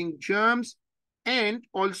treatment, killing germs, and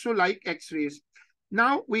also like X-rays.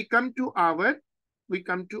 Now we come to our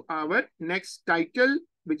next title,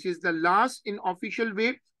 which is the last in official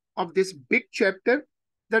way of this big chapter.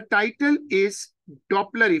 The title is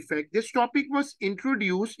Doppler effect. This topic was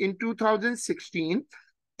introduced in 2016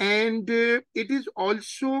 and it is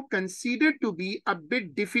also considered to be a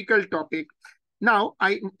bit difficult topic. Now,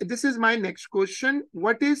 this is my next question.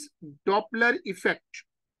 What is Doppler effect?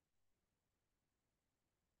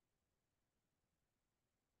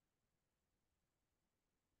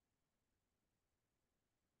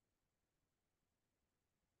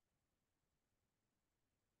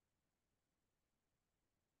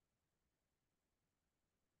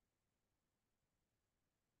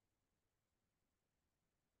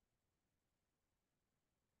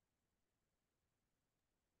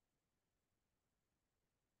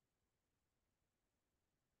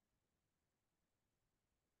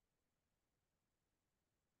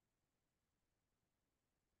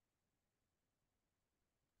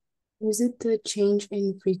 Is it the change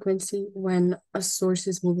in frequency when a source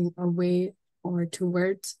is moving away or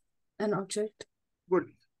towards an object? Good.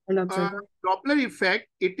 An observer? Doppler effect,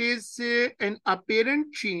 it is an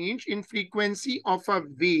apparent change in frequency of a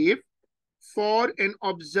wave for an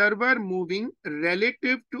observer moving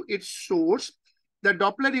relative to its source. The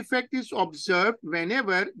Doppler effect is observed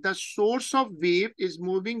whenever the source of wave is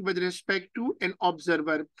moving with respect to an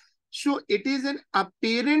observer. So it is an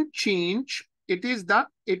apparent change. It is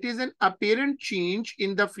an apparent change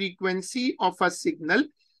in the frequency of a signal.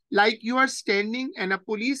 Like you are standing and a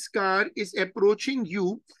police car is approaching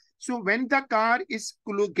you. So when the car is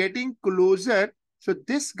getting closer, so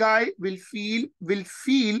this guy will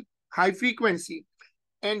feel high frequency,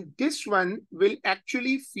 and this one will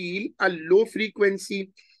actually feel a low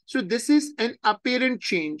frequency. So this is an apparent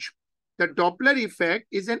change. The Doppler effect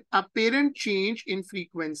is an apparent change in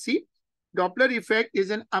frequency. Doppler effect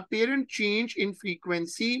is an apparent change in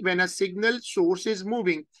frequency when a signal source is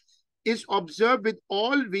moving, is observed with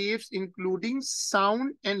all waves, including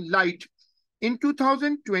sound and light. In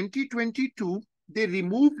 2022, they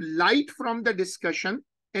removed light from the discussion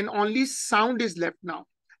and only sound is left now.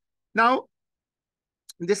 Now,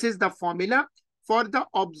 this is the formula for the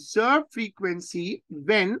observed frequency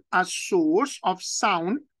when a source of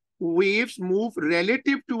sound waves move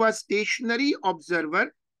relative to a stationary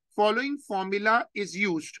observer. Following formula is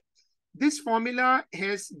used. This formula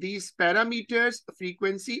has these parameters: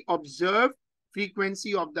 frequency observed,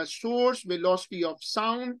 frequency of the source, velocity of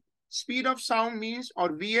sound, speed of sound means,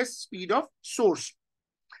 or Vs, speed of source.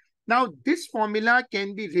 Now, this formula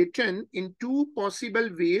can be written in two possible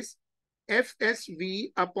ways: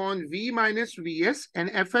 FSV upon V minus Vs and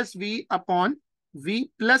FSV upon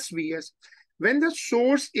V plus Vs. When the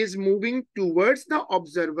source is moving towards the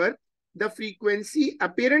observer, the frequency,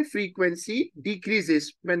 apparent frequency,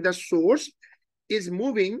 decreases. When the source is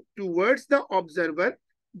moving towards the observer,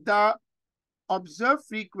 the observed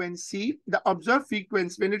frequency,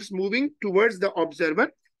 when it's moving towards the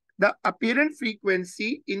observer, the apparent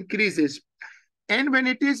frequency increases. And when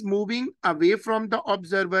it is moving away from the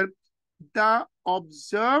observer, the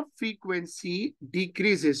observed frequency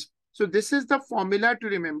decreases. So this is the formula to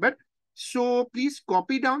remember. So please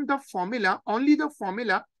copy down the formula, only the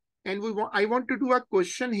formula. And I want to do a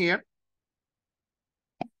question here.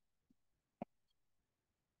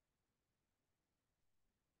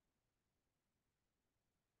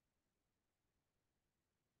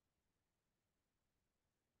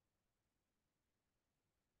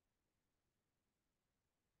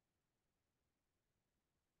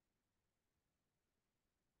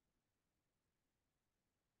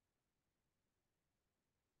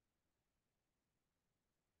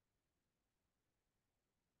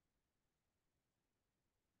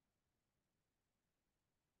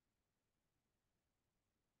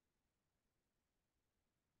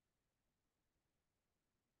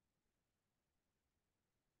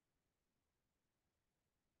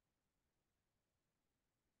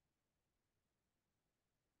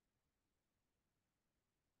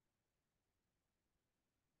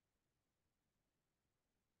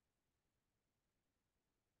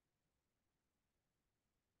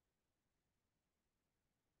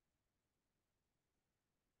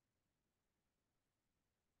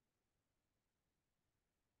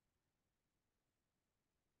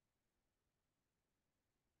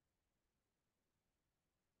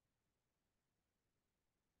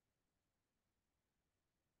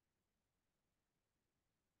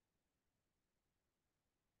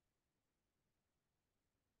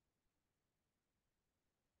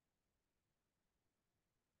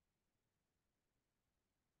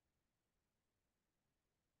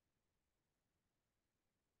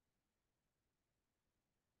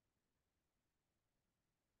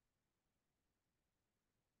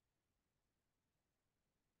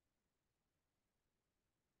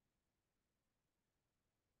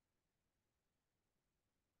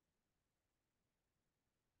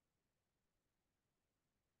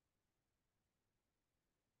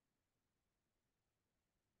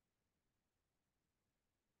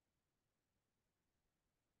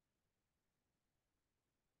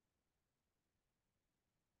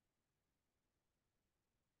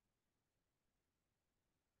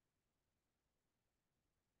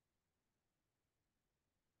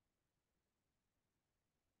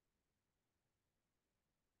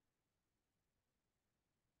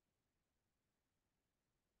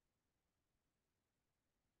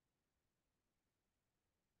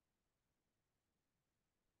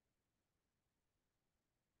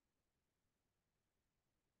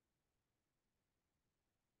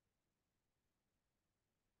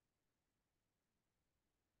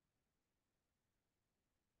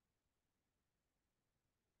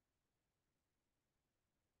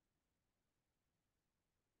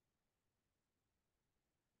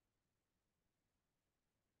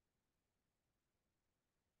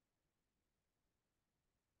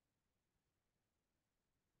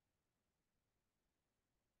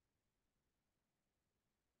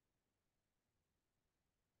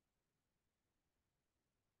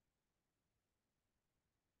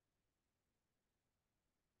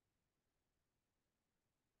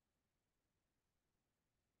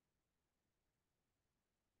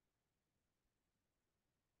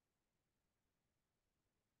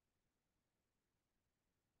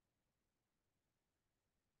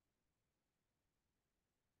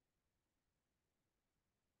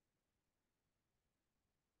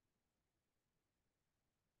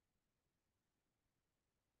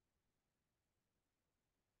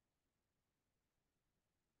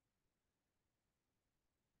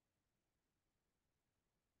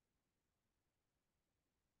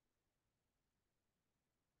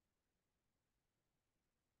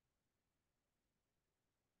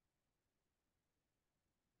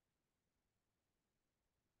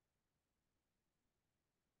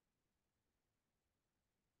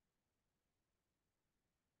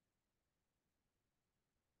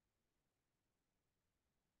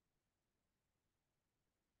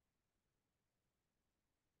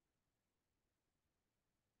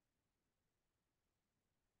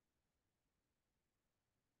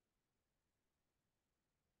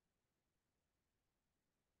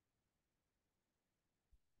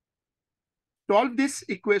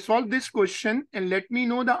 solve this question and let me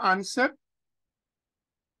know the answer.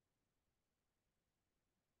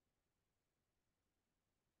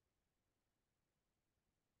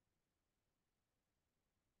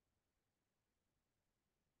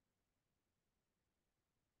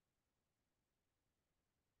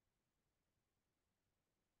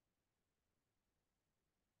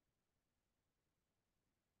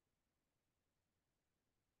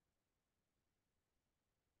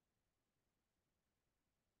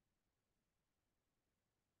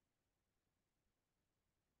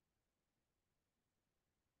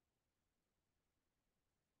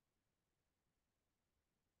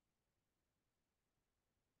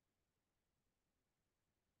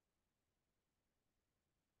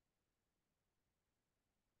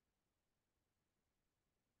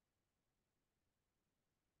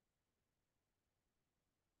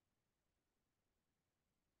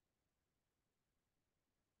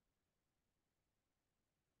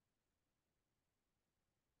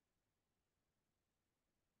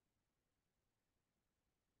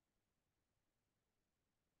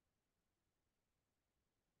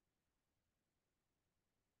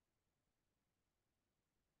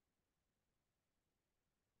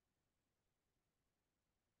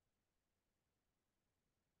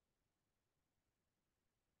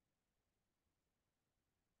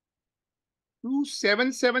 Two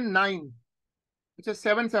 779. It's a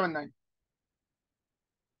 779.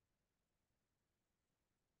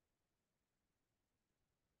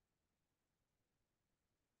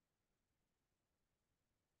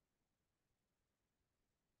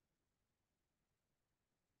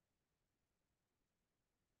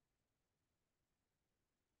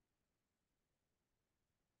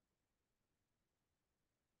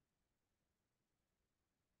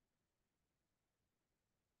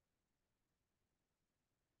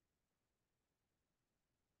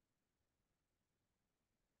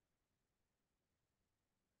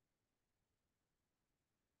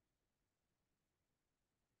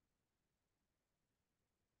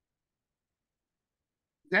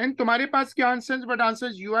 Then तुम्हारे पास क्या answers? What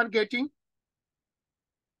answers you are getting?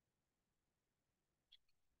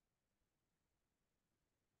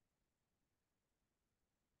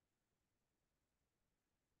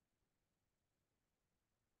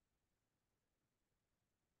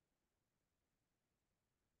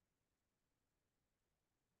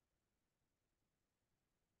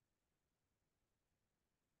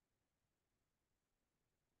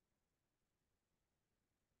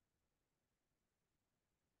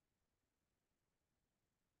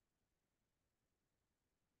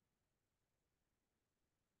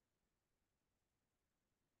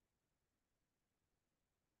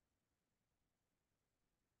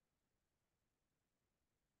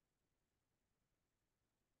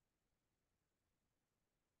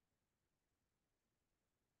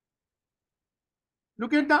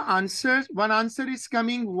 Look at the answers. One answer is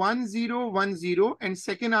coming 1010 and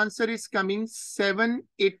second answer is coming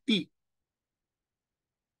 780.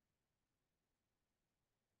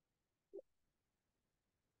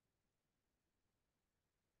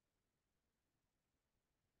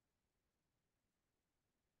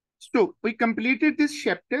 So we completed this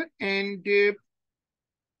chapter and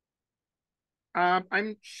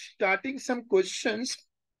I'm starting some questions.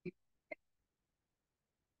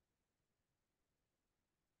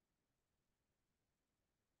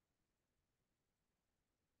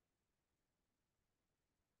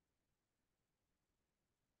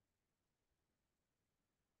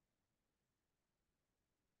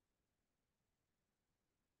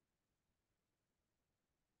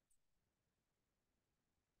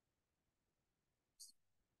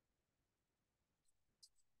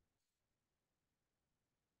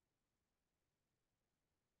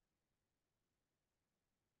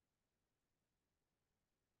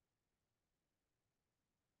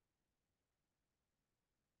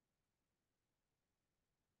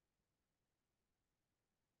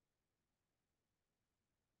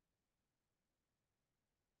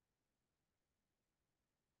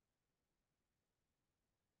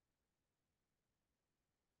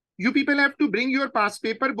 You people have to bring your past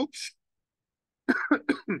paper books.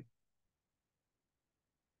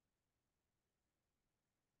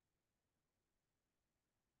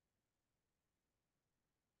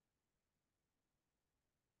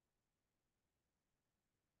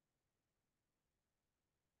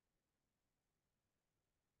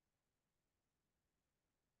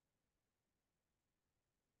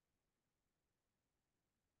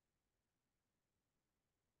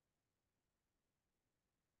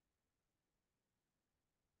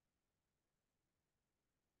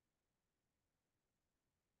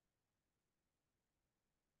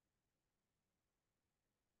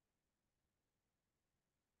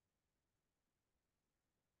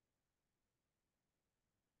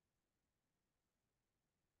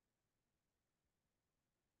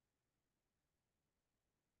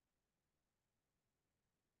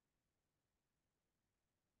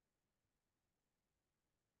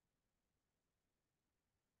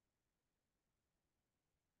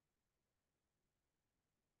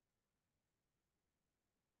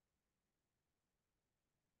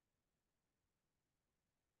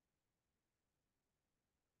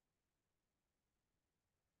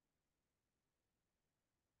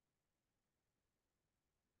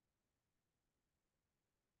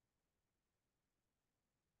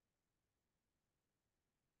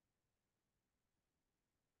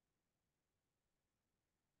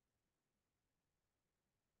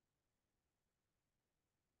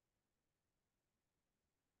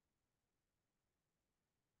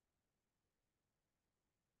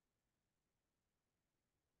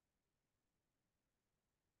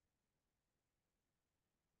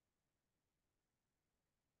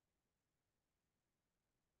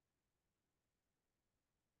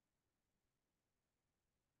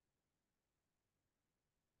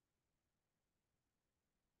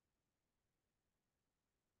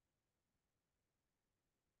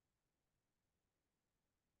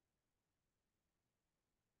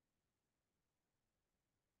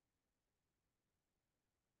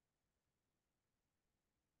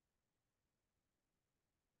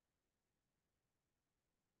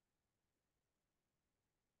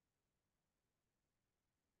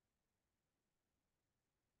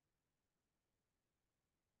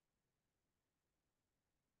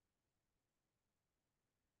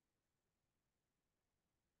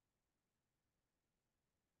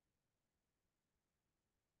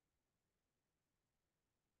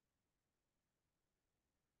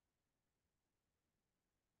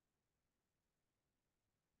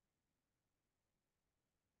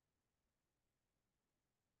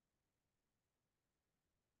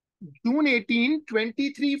 June 18,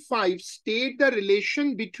 5 state the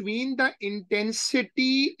relation between the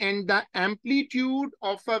intensity and the amplitude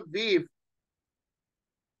of a wave.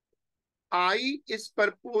 I is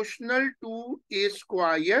proportional to a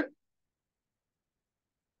square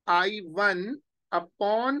I1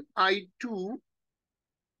 upon I2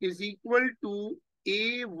 is equal to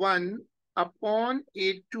A1 upon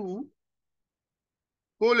A2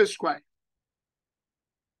 whole square.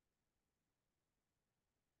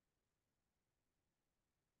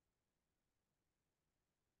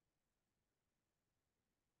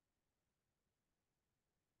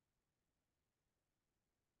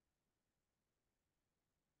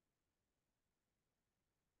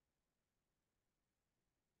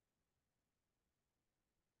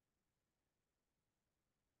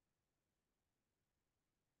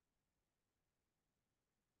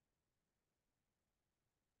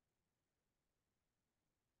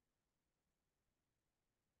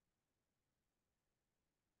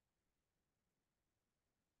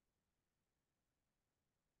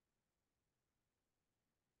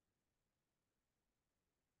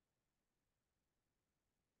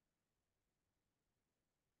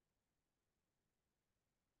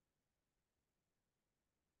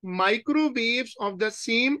 Microwaves of the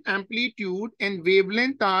same amplitude and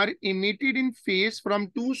wavelength are emitted in phase from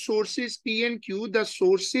two sources P and Q. The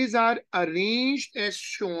sources are arranged as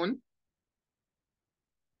shown.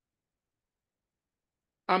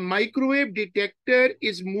 A microwave detector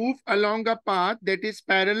is moved along a path that is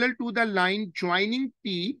parallel to the line joining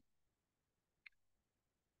P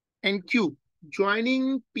and Q.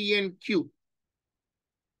 Joining P and Q.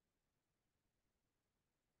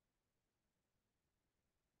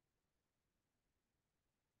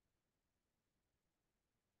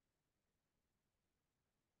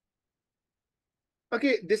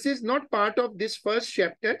 Okay, this is not part of this first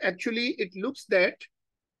chapter. Actually, it looks that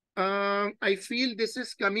I feel this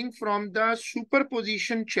is coming from the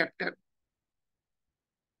superposition chapter.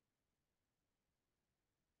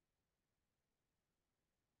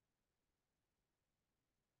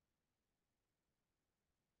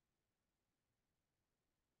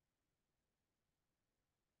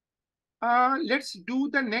 Let's do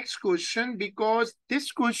the next question because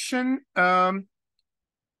this question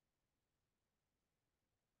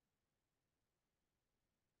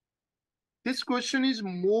is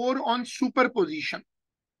more on superposition.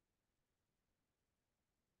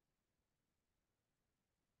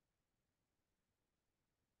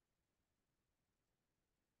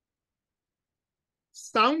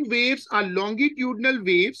 Sound waves are longitudinal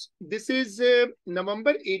waves. This is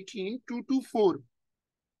November 18, 224.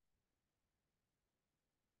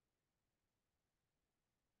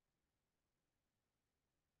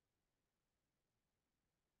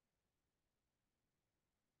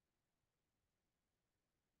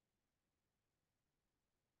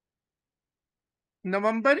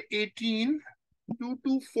 November 18,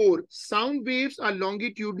 224. Sound waves are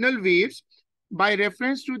longitudinal waves. By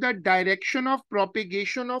reference to the direction of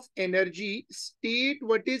propagation of energy, state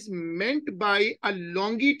what is meant by a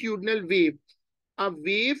longitudinal wave. A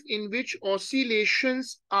wave in which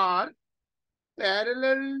oscillations are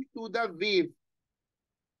parallel to the wave.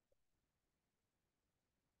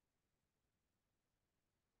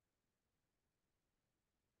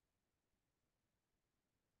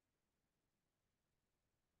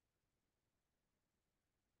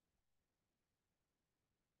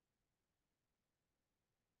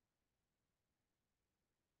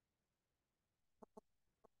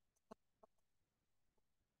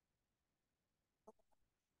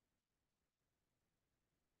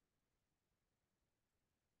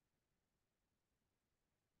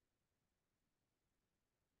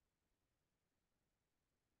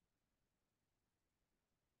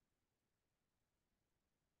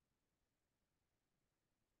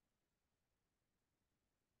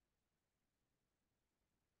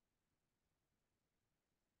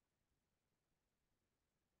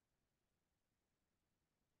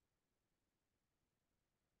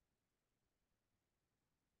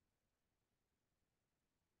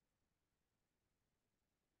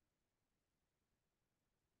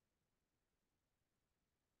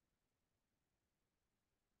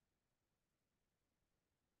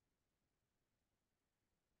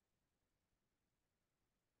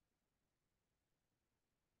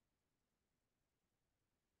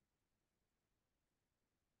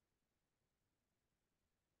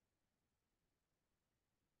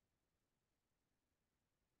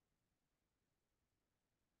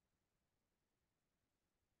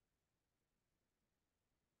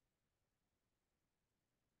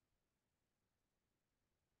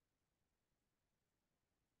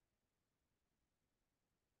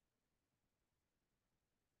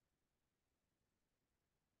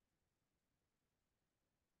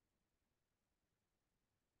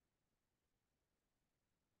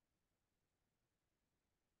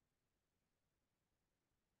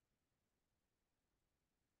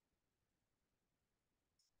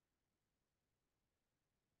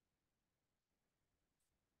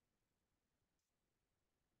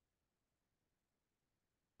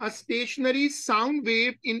 A stationary sound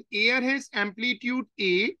wave in air has amplitude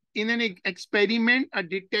A. In an experiment, a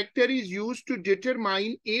detector is used to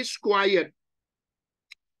determine A square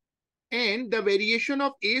and the variation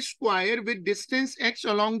of A square with distance x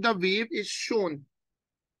along the wave is shown.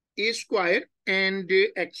 A square and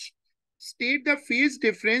x. State the phase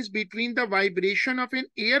difference between the vibration of an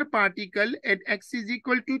air particle at x is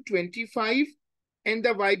equal to 25 and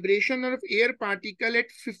the vibration of air particle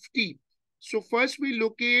at 50. So first we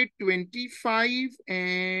locate 25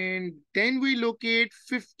 and then we locate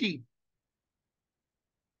 50.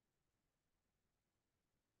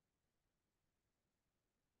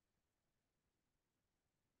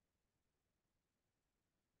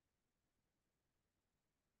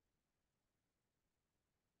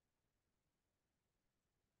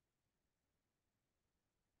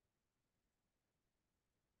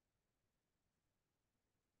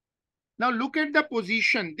 Now look at the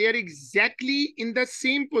position. They are exactly in the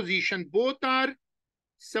same position. Both are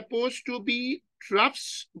supposed to be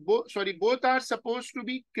troughs. Both are supposed to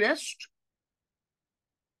be crest.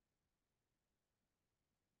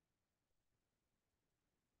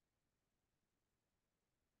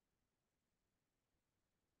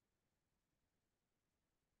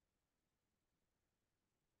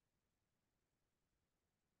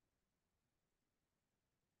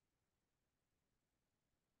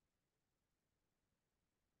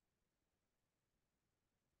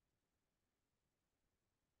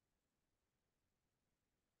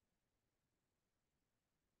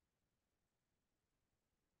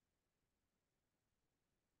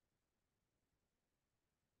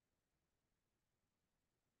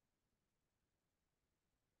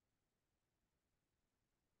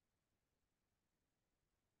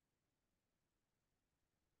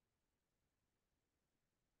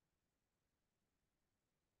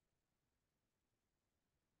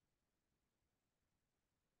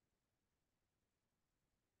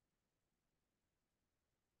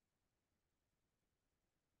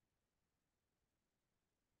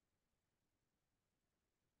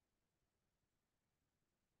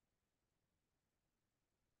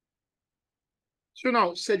 So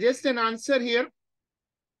now suggest an answer here.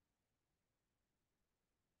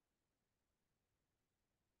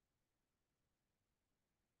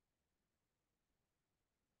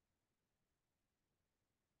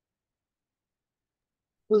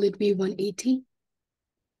 Will it be 180?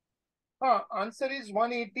 Answer is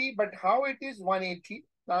 180, but how it is 180?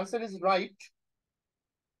 The answer is right.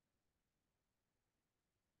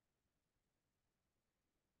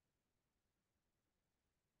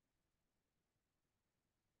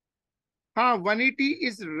 Ah, 180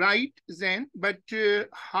 is right, Zen, but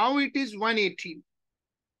how it is 180?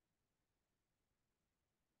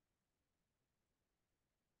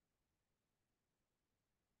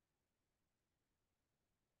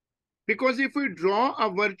 Because if we draw a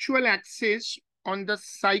virtual axis on the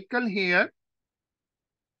cycle here,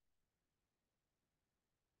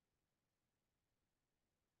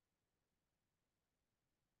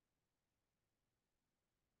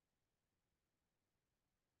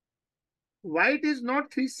 why it is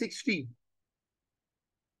not 360?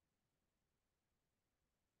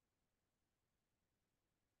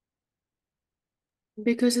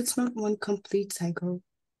 Because it's not one complete cycle.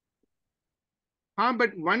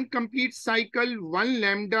 But one complete cycle, 1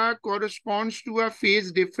 lambda corresponds to a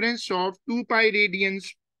phase difference of 2 pi radians.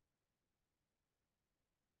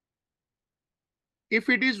 If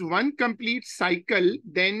it is one complete cycle,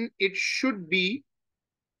 then it should be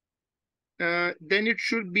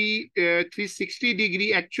 360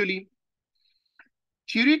 degree actually.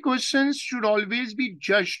 Theory questions should always be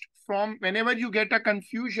judged from whenever you get a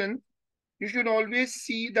confusion. You should always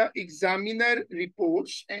see the examiner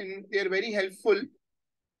reports and they're very helpful.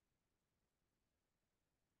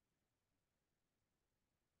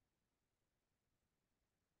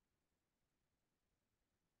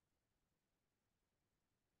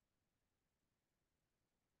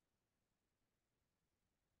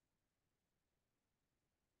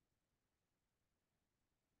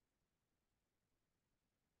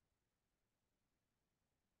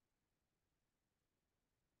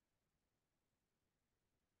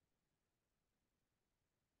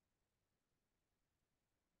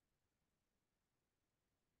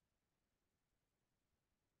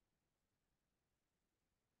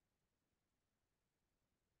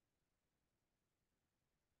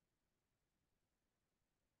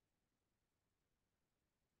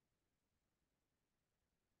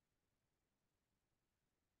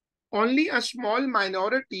 Only a small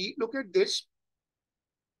minority, look at this,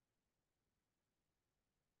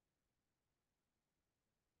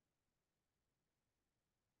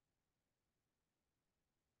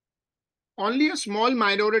 only a small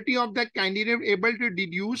minority of the candidate able to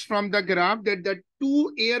deduce from the graph that the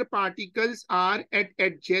two air particles are at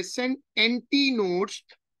adjacent antinodes,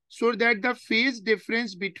 so that the phase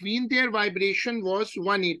difference between their vibration was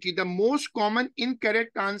 180. The most common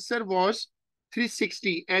incorrect answer was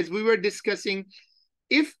 360, as we were discussing.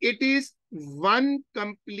 If it is one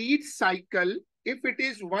complete cycle, it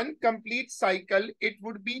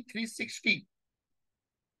would be 360.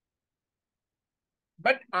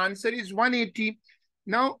 But answer is 180.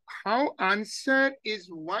 Now, how answer is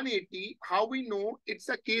 180? How we know? It's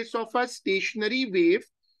a case of a stationary wave.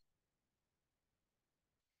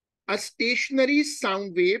 A stationary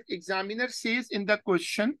sound wave, examiner says in the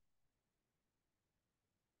question,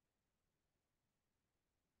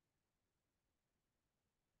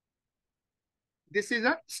 this is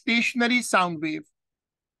a stationary sound wave.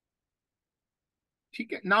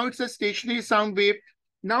 Okay. Now it's a stationary sound wave.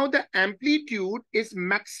 Now the amplitude is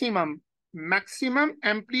maximum. Maximum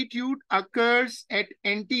amplitude occurs at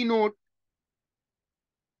antinode.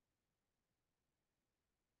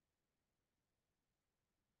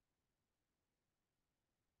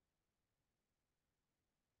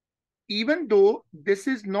 Even though this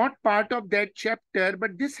is not part of that chapter,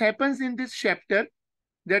 but this happens in this chapter,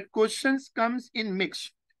 that questions comes in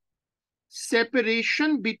mix.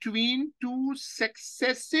 Separation between two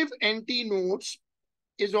successive antinodes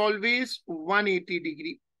is always 180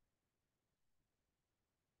 degree.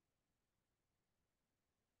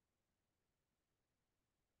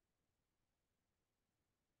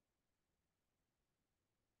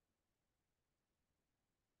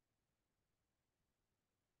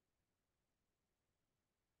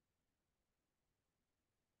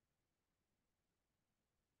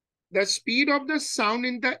 The speed of the sound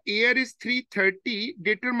in the air is 330.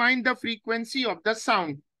 Determine the frequency of the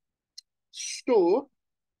sound. So,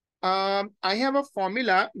 I have a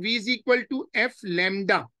formula, V is equal to F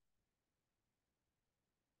lambda.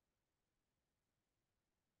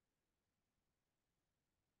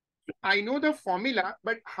 I know the formula,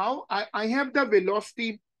 but how I have the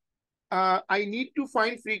velocity. I need to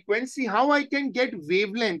find frequency. How I can get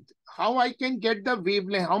wavelength? How I can get the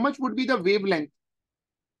wavelength? How much would be the wavelength?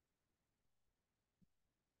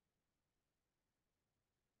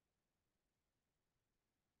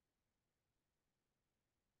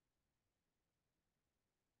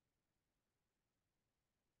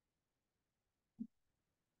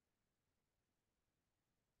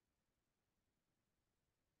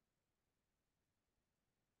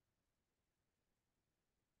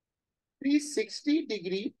 Three 360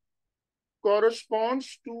 degree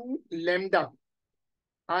corresponds to lambda.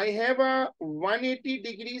 I have a 180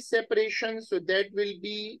 degree separation, so that will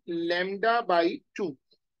be lambda by 2.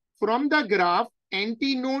 From the graph,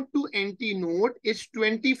 antinode to antinode is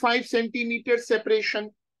 25 centimeter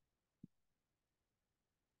separation. —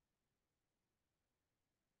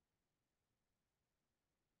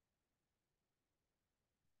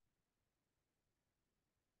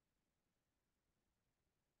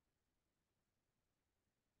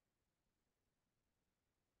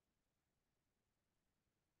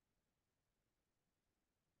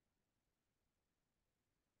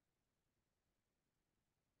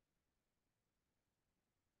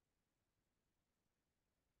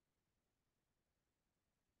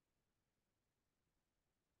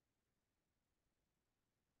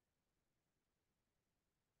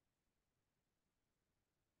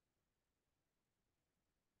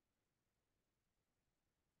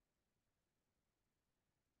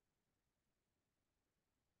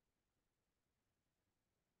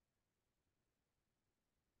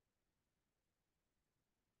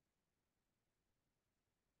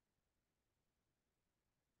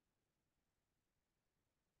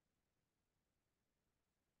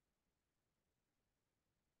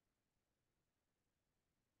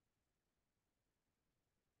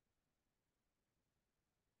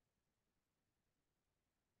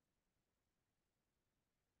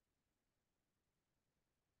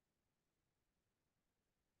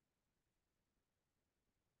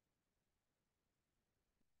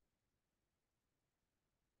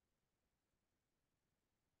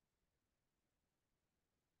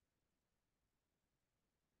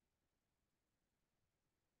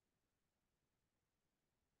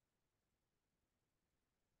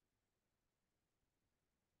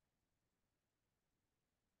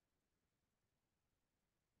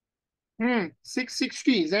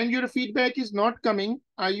 660s, and your feedback is not coming.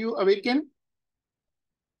 Are you awakened?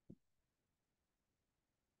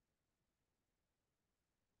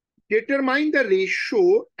 Determine the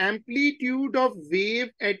ratio amplitude of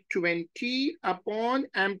wave at 20 upon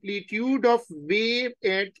amplitude of wave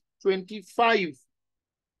at 25.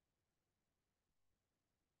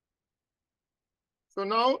 So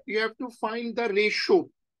now you have to find the ratio.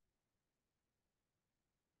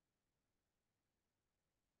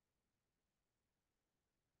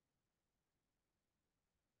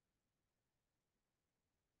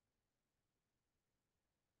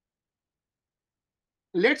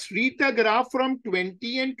 Let's read the graph from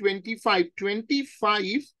 20 and 25. 25,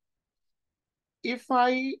 if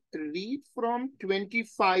I read from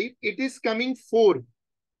 25, it is coming 4,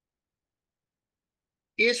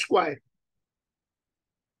 a square.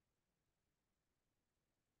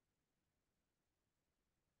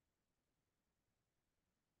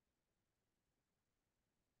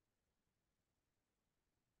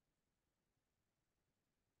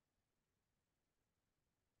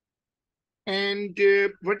 And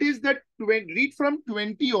what is that? Read from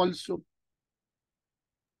 20 also.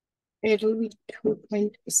 It'll be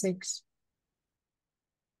 2.6.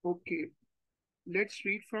 Okay. Let's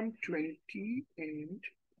read from 20 and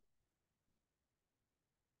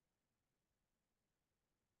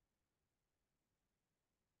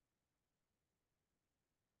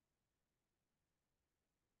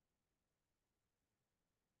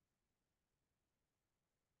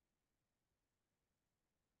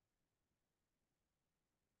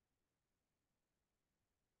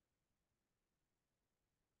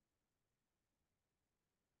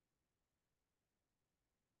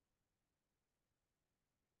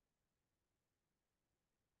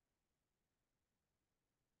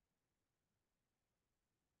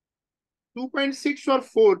 2.6 or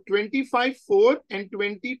 4, 25, 4 and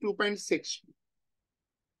 20, 2.6.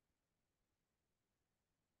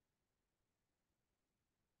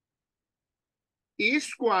 A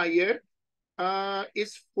square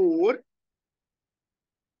is 4.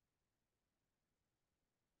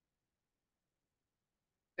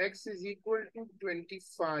 X is equal to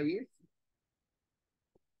 25.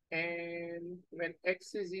 And when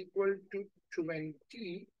X is equal to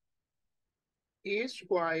 20, A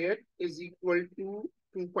square is equal to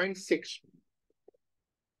 2.6.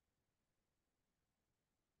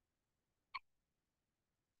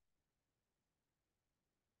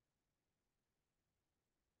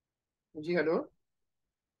 Ji hello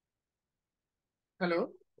hello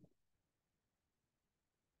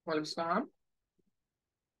वालेकुम सलाम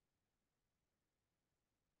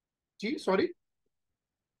जी sorry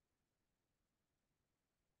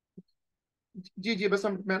जी जी बस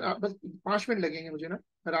हम मैं बस 5 minute लगेंगे मुझे ना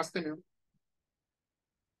मैं रास्ते में हूँ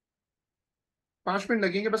 5 मिनट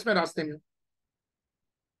लगेंगे बस मैं रास्ते में हूँ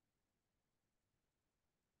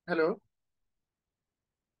hello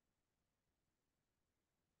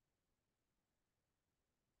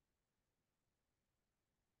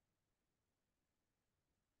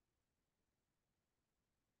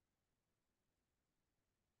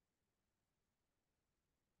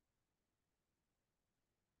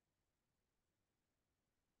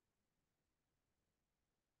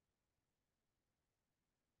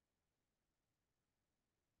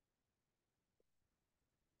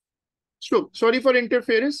So sorry for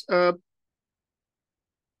interference.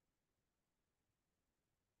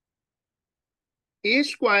 A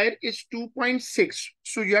square is 2.6.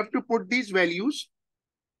 So you have to put these values.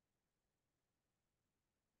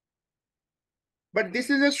 But this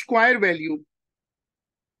is a square value.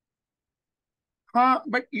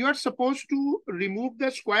 But you are supposed to remove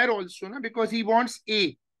the square also, na? Because he wants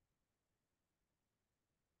A.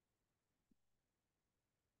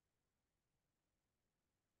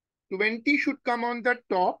 Twenty should come on the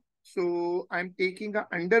top. So I'm taking a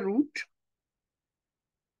under root.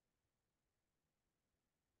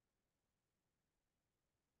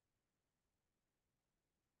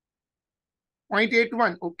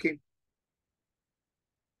 .81. Okay.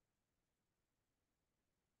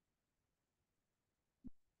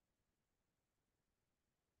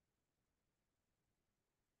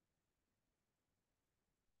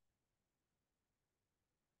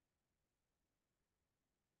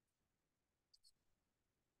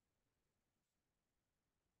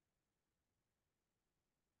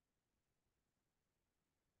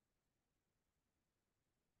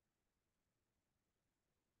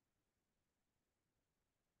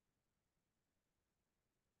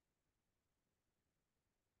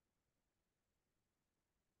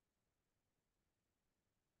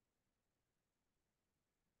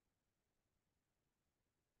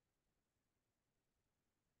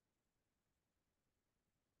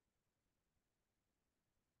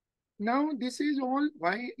 Now, this is all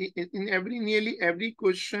why in nearly every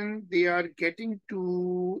question, they are getting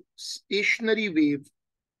to stationary wave.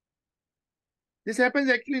 This happens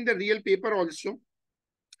actually in the real paper also,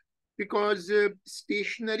 because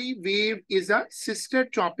stationary wave is a sister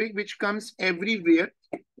topic which comes everywhere.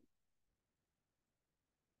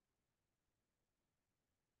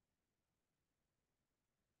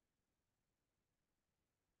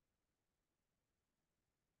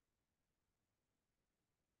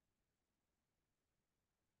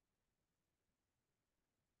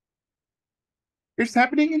 It's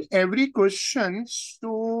happening in every question.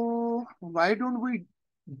 So why don't we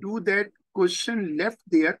do that question left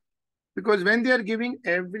there? Because when they are giving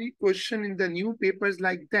every question in the new papers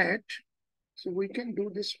like that, so we can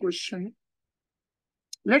do this question.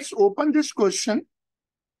 Let's open this question.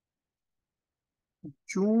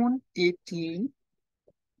 June 18.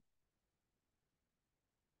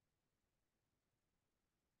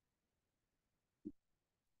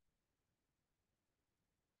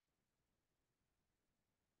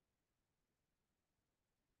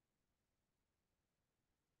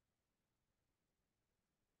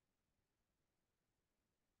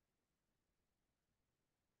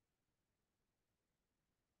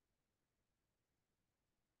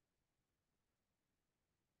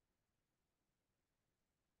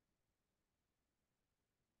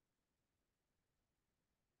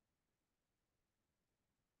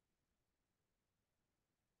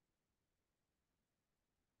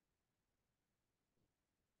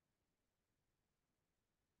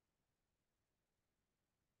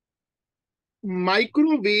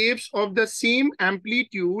 Microwaves of the same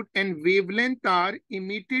amplitude and wavelength are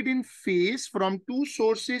emitted in phase from two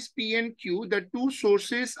sources P and Q. The two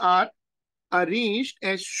sources are arranged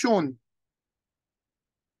as shown.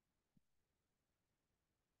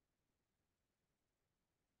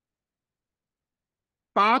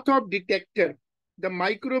 Path of detector. The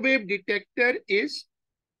microwave detector is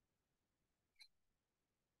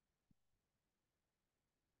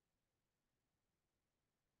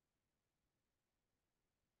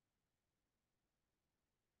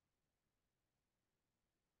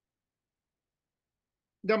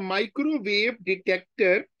the microwave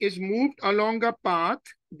detector is moved along a path.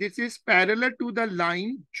 This is parallel to the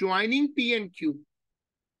line joining P and Q.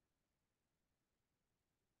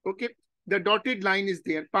 Okay, the dotted line is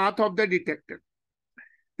there, path of the detector.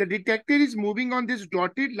 The detector is moving on this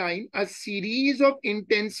dotted line. A series of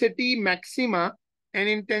intensity maxima and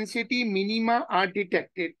intensity minima are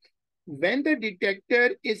detected. When the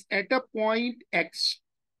detector is at a point X,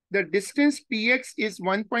 the distance Px is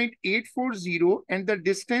 1.840 and the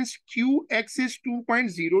distance Qx is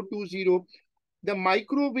 2.020. The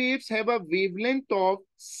microwaves have a wavelength of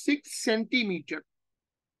 6 centimeter.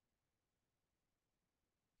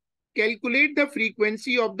 Calculate the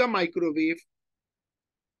frequency of the microwave.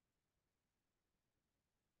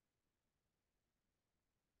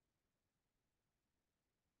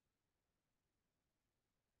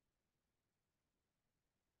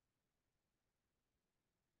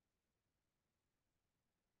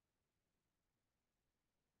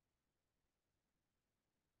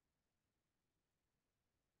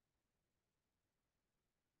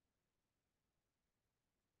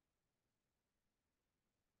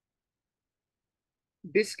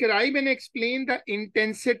 Describe and explain the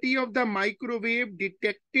intensity of the microwave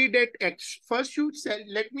detected at X. First, you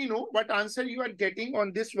let me know what answer you are getting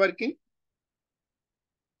on this working.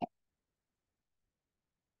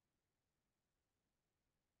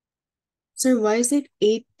 Sir, why is it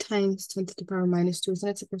 8 times 10 to the power minus 2? Isn't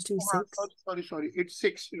it supposed to be 6? Sorry. It's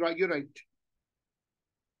 6. Right, you're right.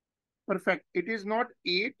 Perfect. It is not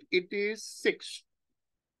 8, it is 6.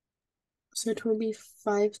 So it will be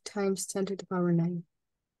 5 times 10 to the power 9.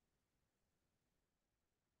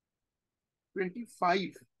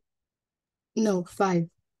 25. No, 5.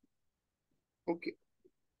 Okay.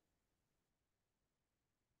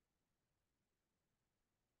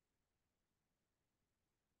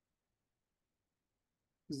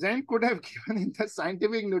 Zen could have given in the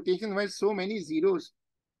scientific notation where so many zeros.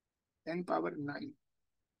 10 power 9.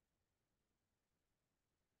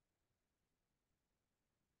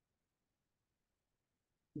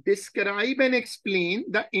 Describe and explain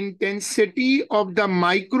the intensity of the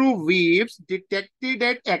microwaves detected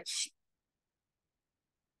at X.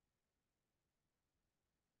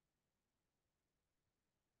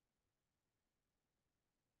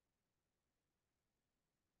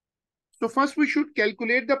 So first we should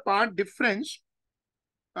calculate the part difference.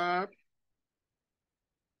 Uh,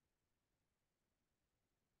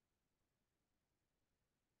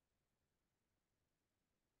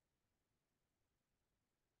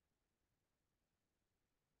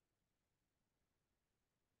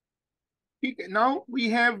 now we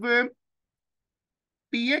have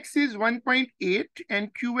Px is 1.8 and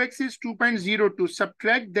Qx is 2.02.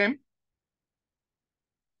 Subtract them.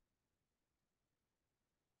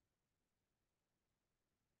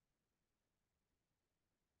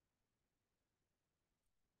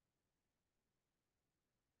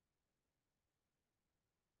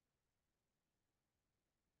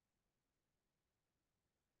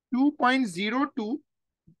 Two point zero two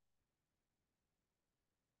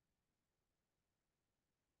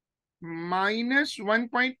minus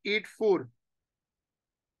 1.84.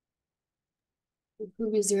 It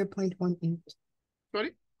will be 0.18.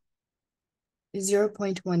 Sorry?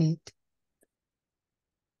 0.18.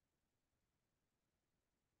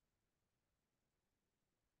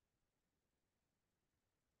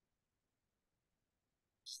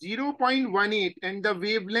 0.18 and the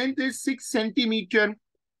wavelength is 6 centimeter.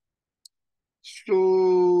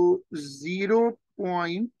 So 0.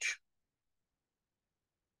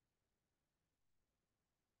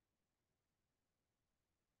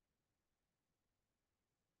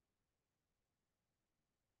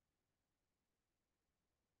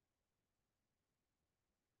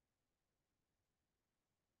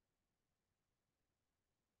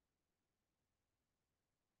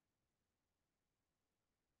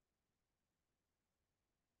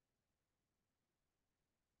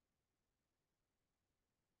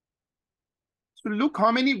 So look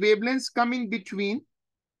how many wavelengths come in between.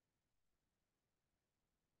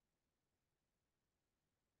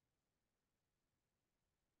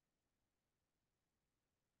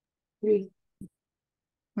 Three.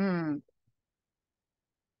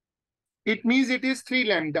 It means it is 3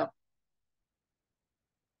 lambda.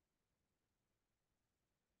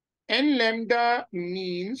 N lambda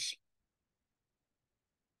means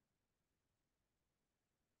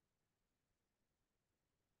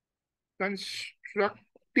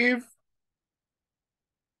constructive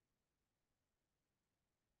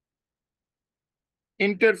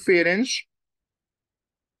interference.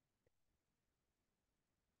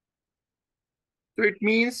 So it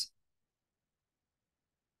means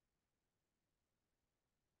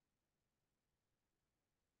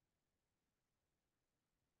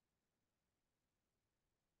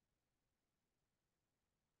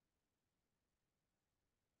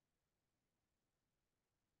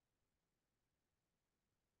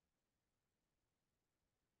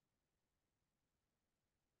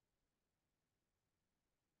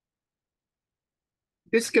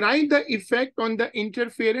describe the effect on the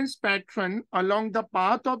interference pattern along the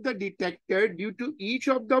path of the detector due to each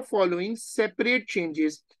of the following separate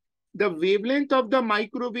changes. The wavelength of the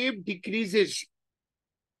microwave decreases.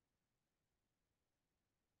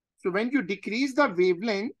 So when you decrease the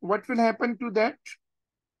wavelength, what will happen to that?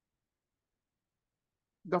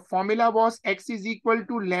 The formula was x is equal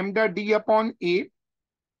to lambda d upon a.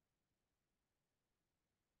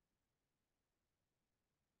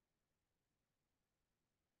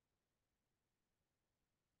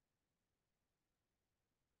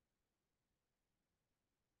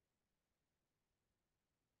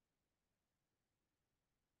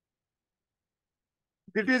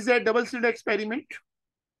 This is a double slit experiment.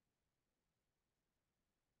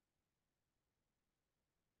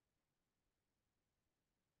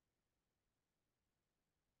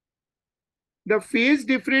 The phase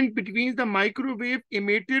difference between the microwave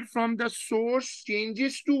emitted from the source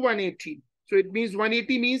changes to 180. So it means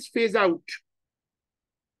 180 means phase out.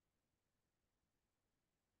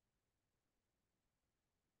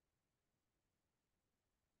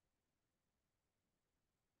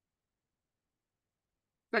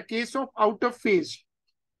 The case of out of phase.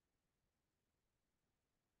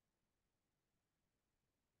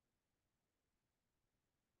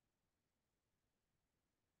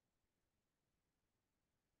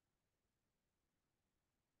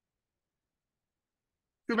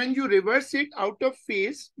 So when you reverse it out of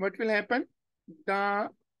phase, what will happen? The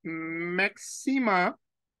maxima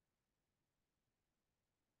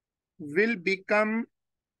will become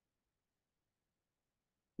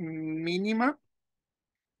minima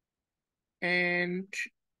and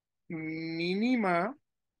minima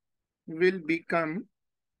will become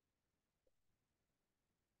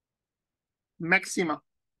maxima.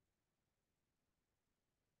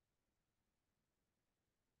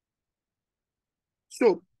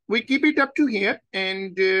 So we keep it up to here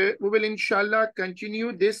and we will inshallah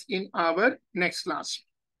continue this in our next class.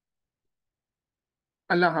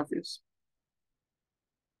 Allah Hafiz.